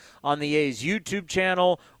watch it on the A's YouTube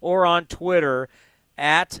channel or on Twitter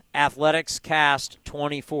at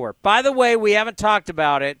AthleticsCast24. By the way, we haven't talked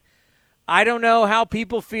about it. I don't know how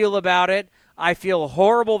people feel about it. I feel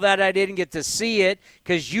horrible that I didn't get to see it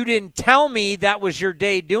because you didn't tell me that was your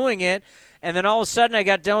day doing it. And then all of a sudden I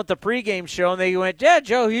got done with the pregame show, and they went, yeah,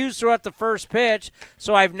 Joe Hughes threw out the first pitch.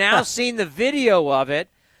 So I've now seen the video of it.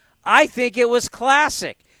 I think it was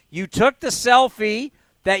classic. You took the selfie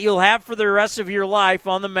that you'll have for the rest of your life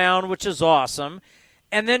on the mound, which is awesome.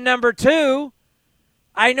 And then number two,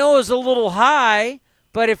 I know it was a little high,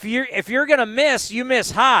 but if you're going to miss, you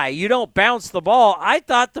miss high. You don't bounce the ball. I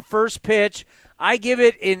thought the first pitch, I give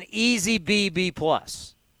it an easy B+.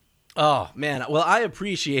 Oh, man. Well, I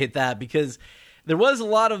appreciate that because there was a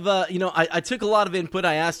lot of, I took a lot of input.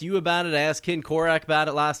 I asked you about it. I asked Ken Korak about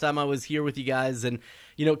it last time I was here with you guys. And,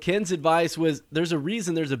 Ken's advice was there's a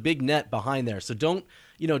reason there's a big net behind there. So don't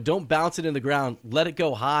bounce it in the ground. Let it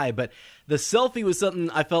go high. But the selfie was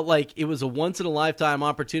something I felt like it was a once-in-a-lifetime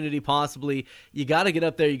opportunity possibly. You got to get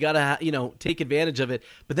up there. You got to, take advantage of it.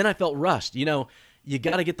 But then I felt rushed, You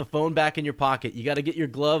got to get the phone back in your pocket. You got to get your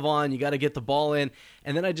glove on. You got to get the ball in.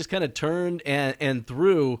 And then I just kind of turned and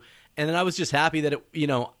threw. And then I was just happy that,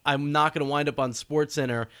 I'm not going to wind up on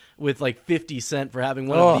SportsCenter with like 50 Cent for having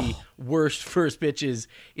one of the worst first pitches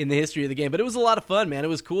in the history of the game. But it was a lot of fun, man. It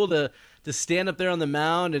was cool to stand up there on the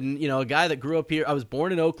mound. And, a guy that grew up here. I was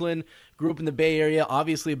born in Oakland, grew up in the Bay Area,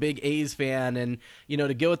 obviously a big A's fan. And,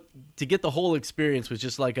 to get the whole experience was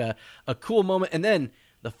just like a cool moment. And then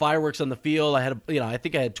the fireworks on the field. I had, I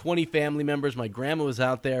think I had 20 family members. My grandma was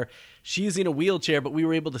out there. She's in a wheelchair, but we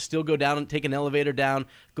were able to still go down and take an elevator down,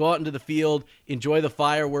 go out into the field, enjoy the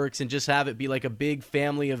fireworks, and just have it be like a big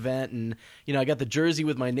family event. And, I got the jersey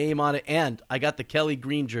with my name on it, and I got the Kelly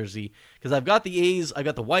Green jersey because I've got the A's, I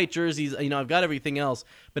got the white jerseys, I've got everything else,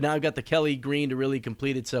 but now I've got the Kelly Green to really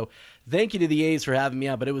complete it. So thank you to the A's for having me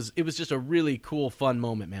out, but it was just a really cool, fun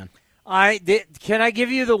moment, man. Can I give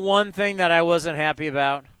you the one thing that I wasn't happy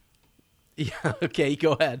about? Yeah, okay,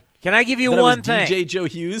 go ahead. Can I give you one thing? DJ Joe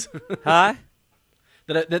Hughes? Huh?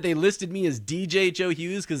 That they listed me as DJ Joe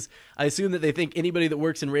Hughes because I assume that they think anybody that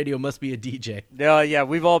works in radio must be a DJ. Yeah,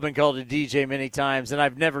 we've all been called a DJ many times, and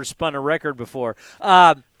I've never spun a record before.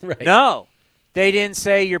 Right. No, they didn't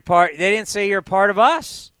say you're part. They didn't say you're a part of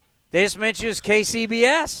us. They just mentioned you as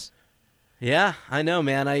KCBS. Yeah, I know,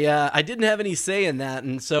 man. I didn't have any say in that,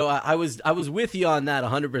 and so I was with you on that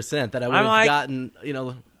 100%. That I would have gotten,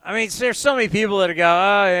 I mean, there's so many people that go,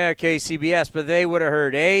 oh, yeah, KCBS, but they would have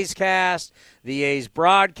heard A's Cast, the A's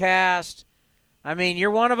broadcast. I mean, you're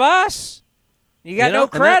one of us. You got no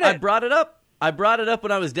credit. I brought it up.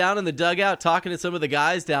 When I was down in the dugout talking to some of the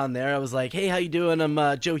guys down there. I was like, hey, how you doing?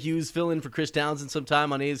 I'm Joe Hughes, filling in for Chris Townsend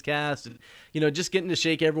sometime on A's Cast. And, just getting to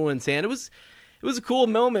shake everyone's hand. It was a cool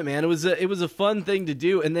moment, man. It was a fun thing to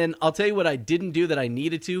do. And then I'll tell you what I didn't do that I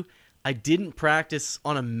needed to. I didn't practice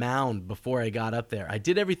on a mound before I got up there. I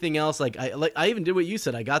did everything else. I even did what you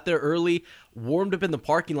said. I got there early, warmed up in the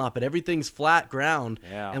parking lot, but everything's flat ground.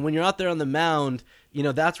 Yeah. And when you're out there on the mound,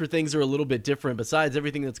 that's where things are a little bit different. Besides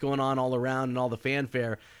everything that's going on all around and all the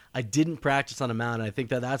fanfare, I didn't practice on a mound. And I think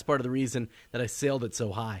that's part of the reason that I sailed it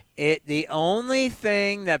so high. The only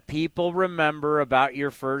thing that people remember about your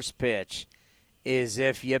first pitch is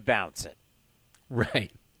if you bounce it.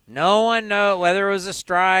 Right. No one knows whether it was a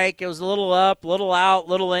strike, it was a little up, little out,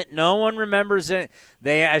 little in. No one remembers it.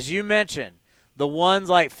 They, as you mentioned, the ones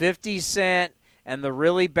like 50 Cent and the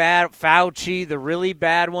really bad Fauci, the really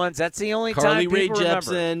bad ones, that's the only Carly time Rae people remember.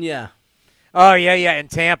 Jepsen, yeah. Oh, yeah, in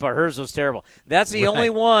Tampa. Hers was terrible. That's the only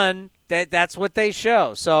one that's what they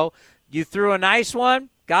show. So you threw a nice one,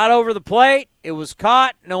 got over the plate, it was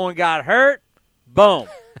caught, no one got hurt, boom.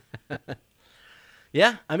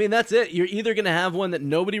 Yeah, I mean, that's it. You're either going to have one that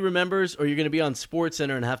nobody remembers or you're going to be on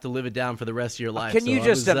SportsCenter and have to live it down for the rest of your life. Can you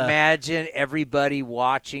just imagine everybody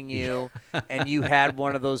watching you and you had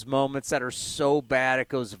one of those moments that are so bad it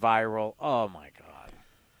goes viral? Oh, my God.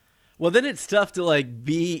 Well, then it's tough to,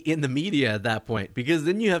 be in the media at that point because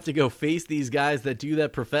then you have to go face these guys that do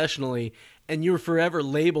that professionally and you're forever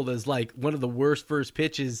labeled as, one of the worst first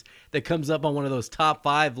pitches that comes up on one of those top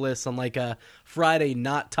 5 lists on, a Friday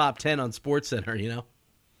not top 10 on SportsCenter,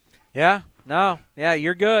 Yeah, no. Yeah,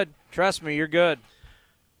 you're good. Trust me, you're good.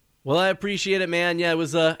 Well, I appreciate it, man. Yeah, it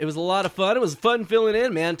was a lot of fun. It was fun filling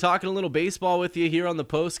in, man, talking a little baseball with you here on the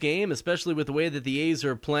post game, especially with the way that the A's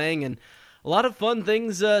are playing, and a lot of fun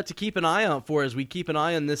things to keep an eye out for as we keep an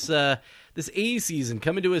eye on this A's season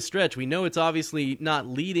coming to a stretch. We know it's obviously not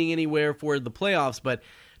leading anywhere for the playoffs, but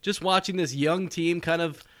just watching this young team kind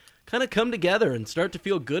of come together and start to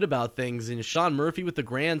feel good about things. And Sean Murphy with the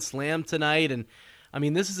grand slam tonight, and I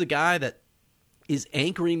mean, this is a guy that is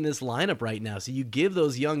anchoring this lineup right now. So you give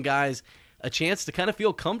those young guys a chance to kind of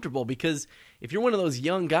feel comfortable, because if you're one of those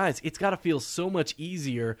young guys, it's got to feel so much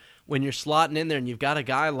easier when you're slotting in there and you've got a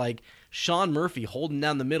guy like Sean Murphy holding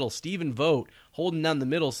down the middle, Stephen Vogt holding down the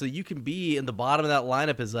middle, so you can be in the bottom of that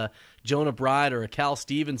lineup as a Jonah Bride or a Cal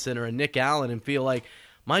Stevenson or a Nick Allen and feel like,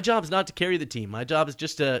 my job is not to carry the team. My job is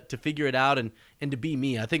just to figure it out and to be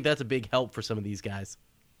me. I think that's a big help for some of these guys.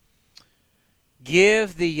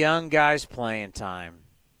 Give the young guys playing time.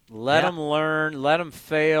 Let them learn. Let them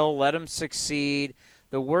fail. Let them succeed.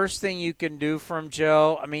 The worst thing you can do for them,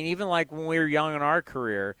 Joe, I mean, even like when we were young in our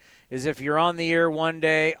career, is if you're on the air one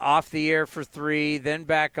day, off the air for 3, then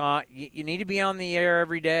back on, you need to be on the air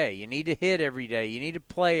every day. You need to hit every day. You need to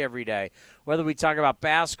play every day. Whether we talk about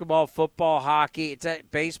basketball, football, hockey,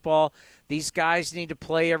 baseball, these guys need to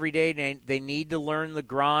play every day. They need to learn the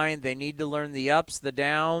grind. They need to learn the ups, the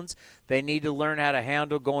downs. They need to learn how to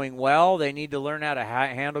handle going well. They need to learn how to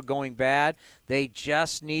handle going bad. They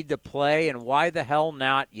just need to play, and why the hell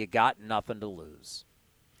not? You got nothing to lose.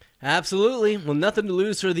 Absolutely. Well, nothing to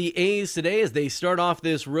lose for the A's today as they start off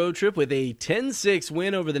this road trip with a 10-6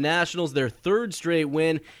 win over the Nationals, their third straight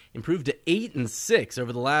win, improved to 8-6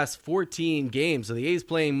 over the last 14 games. So the A's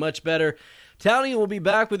playing much better. Townie will be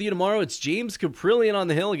back with you tomorrow. It's James Caprillion on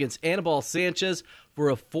the hill against Anibal Sanchez for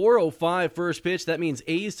a 4:05 first pitch. That means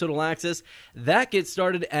A's Total Access. That gets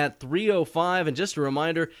started at 3:05. And just a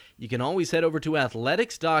reminder, you can always head over to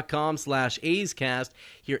athletics.com/A'sCast.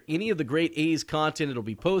 Hear any of the great A's content. It'll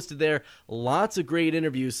be posted there. Lots of great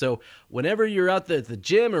interviews. So whenever you're out at the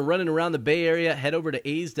gym or running around the Bay Area, head over to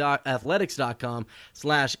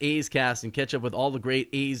athletics.com/A'sCast and catch up with all the great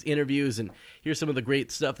A's interviews. And here's some of the great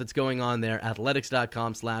stuff that's going on there.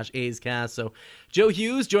 Athletics.com/A'sCast. So Joe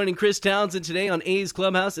Hughes joining Chris Townsend today on A's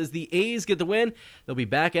Clubhouse as the A's get the win. They'll be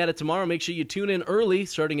back at it tomorrow. Make sure you tune in early,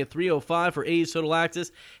 starting at 3:05 for A's Total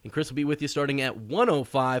Access. And Chris will be with you starting at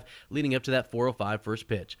 1:05, leading up to that 4:05 first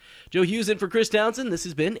pitch. Joe Hughes in for Chris Townsend. This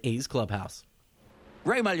has been A's Clubhouse.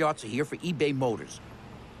 Ray Magliozzi here for eBay Motors.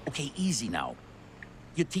 Okay, easy now.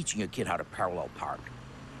 You're teaching your kid how to parallel park.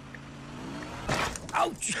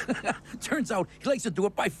 Ouch! Turns out he likes to do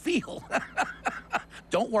it by feel.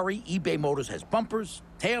 Don't worry, eBay Motors has bumpers,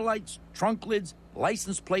 taillights, trunk lids,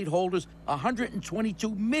 license plate holders,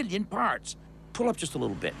 122 million parts. Pull up just a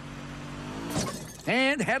little bit.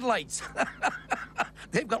 And headlights.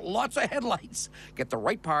 They've got lots of headlights. Get the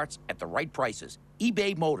right parts at the right prices.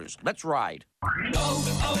 eBay Motors. Let's ride.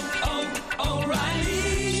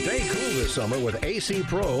 O'Reilly. Stay cool this summer with AC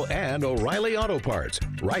Pro and O'Reilly Auto Parts.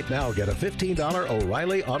 Right now, get a $15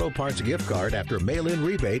 O'Reilly Auto Parts gift card after mail-in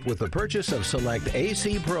rebate with the purchase of select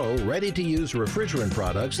AC Pro ready-to-use refrigerant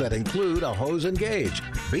products that include a hose and gauge.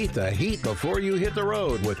 Beat the heat before you hit the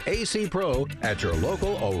road with AC Pro at your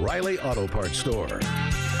local O'Reilly Auto Parts store.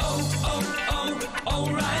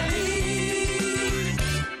 O'Reilly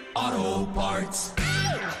Auto Parts.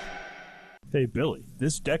 Hey, Billy,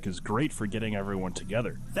 this deck is great for getting everyone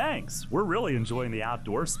together. Thanks. We're really enjoying the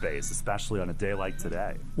outdoor space, especially on a day like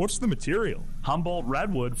today. What's the material? Humboldt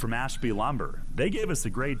Redwood from Ashby Lumber. They gave us a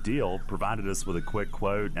great deal, provided us with a quick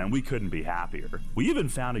quote, and we couldn't be happier. We even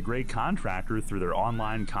found a great contractor through their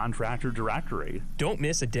online contractor directory. Don't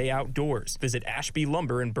miss a day outdoors. Visit Ashby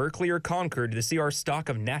Lumber in Berkeley or Concord to see our stock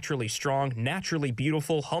of naturally strong, naturally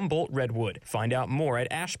beautiful Humboldt Redwood. Find out more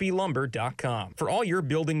at ashbylumber.com for all your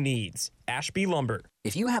building needs. Ashby Lumber.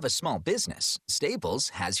 If you have a small business, Staples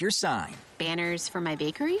has your sign. Banners for my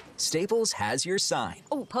bakery? Staples has your sign.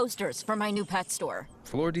 Oh, posters for my new pet store.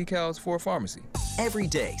 Floor decals for a pharmacy. Every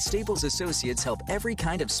day, Staples associates help every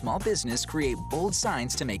kind of small business create bold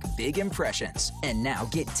signs to make big impressions. And now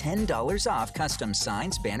get $10 off custom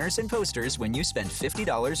signs, banners, and posters when you spend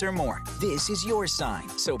 $50 or more. This is your sign,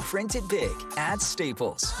 so print it big at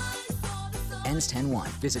Staples. Ends 10/1.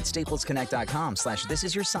 Visit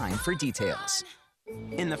staplesconnect.com/thisisyoursign for details.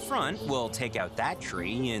 In the front, we'll take out that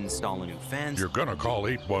tree, install a new fence. You're gonna call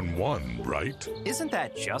 811, right? Isn't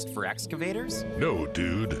that just for excavators? No,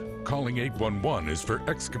 dude. Calling 811 is for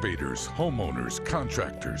excavators, homeowners,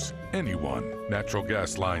 contractors, anyone. Natural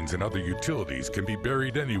gas lines and other utilities can be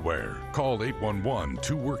buried anywhere. Call 811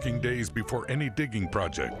 2 working days before any digging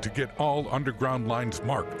project to get all underground lines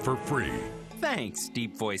marked for free. Thanks,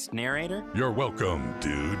 deep-voiced narrator. You're welcome,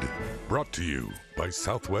 dude. Brought to you by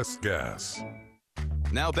Southwest Gas.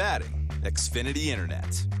 Now batting, Xfinity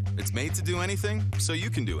Internet. It's made to do anything, so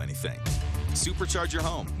you can do anything. Supercharge your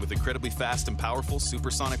home with incredibly fast and powerful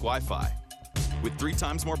supersonic Wi-Fi. With 3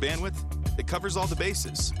 times more bandwidth, it covers all the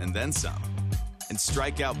bases, and then some. And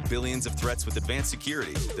strike out billions of threats with advanced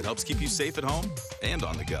security that helps keep you safe at home and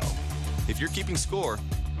on the go. If you're keeping score,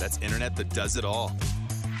 that's internet that does it all.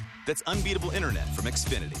 That's unbeatable internet from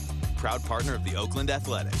Xfinity. proud partner of the Oakland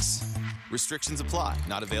Athletics. Restrictions apply.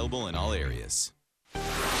 Not available in all areas.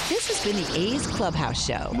 This has been the A's Clubhouse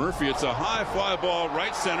Show. Murphy, it's a high fly ball,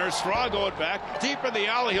 right center. Straw going back, deep in the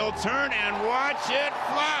alley. He'll turn and watch it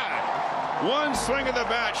fly. One swing of the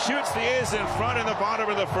bat shoots the A's in front in the bottom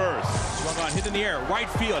of the first. Swung on, hit in the air, right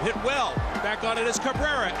field, hit well. Back on it is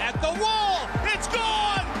Cabrera at the wall. It's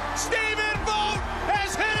gone! Stephen Vogt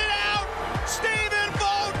has hit it out! Stephen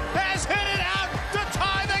Vogt has hit it out to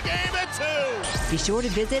tie the game at 2! Be sure to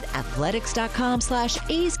visit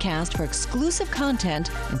athletics.com/A'sCast for exclusive content,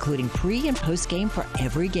 including pre- and post-game for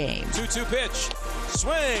every game. 2-2 pitch.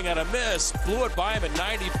 Swing and a miss. Blew it by him at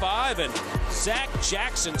 95, and Zach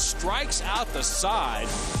Jackson strikes out the side.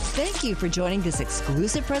 Thank you for joining this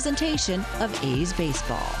exclusive presentation of A's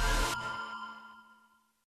Baseball.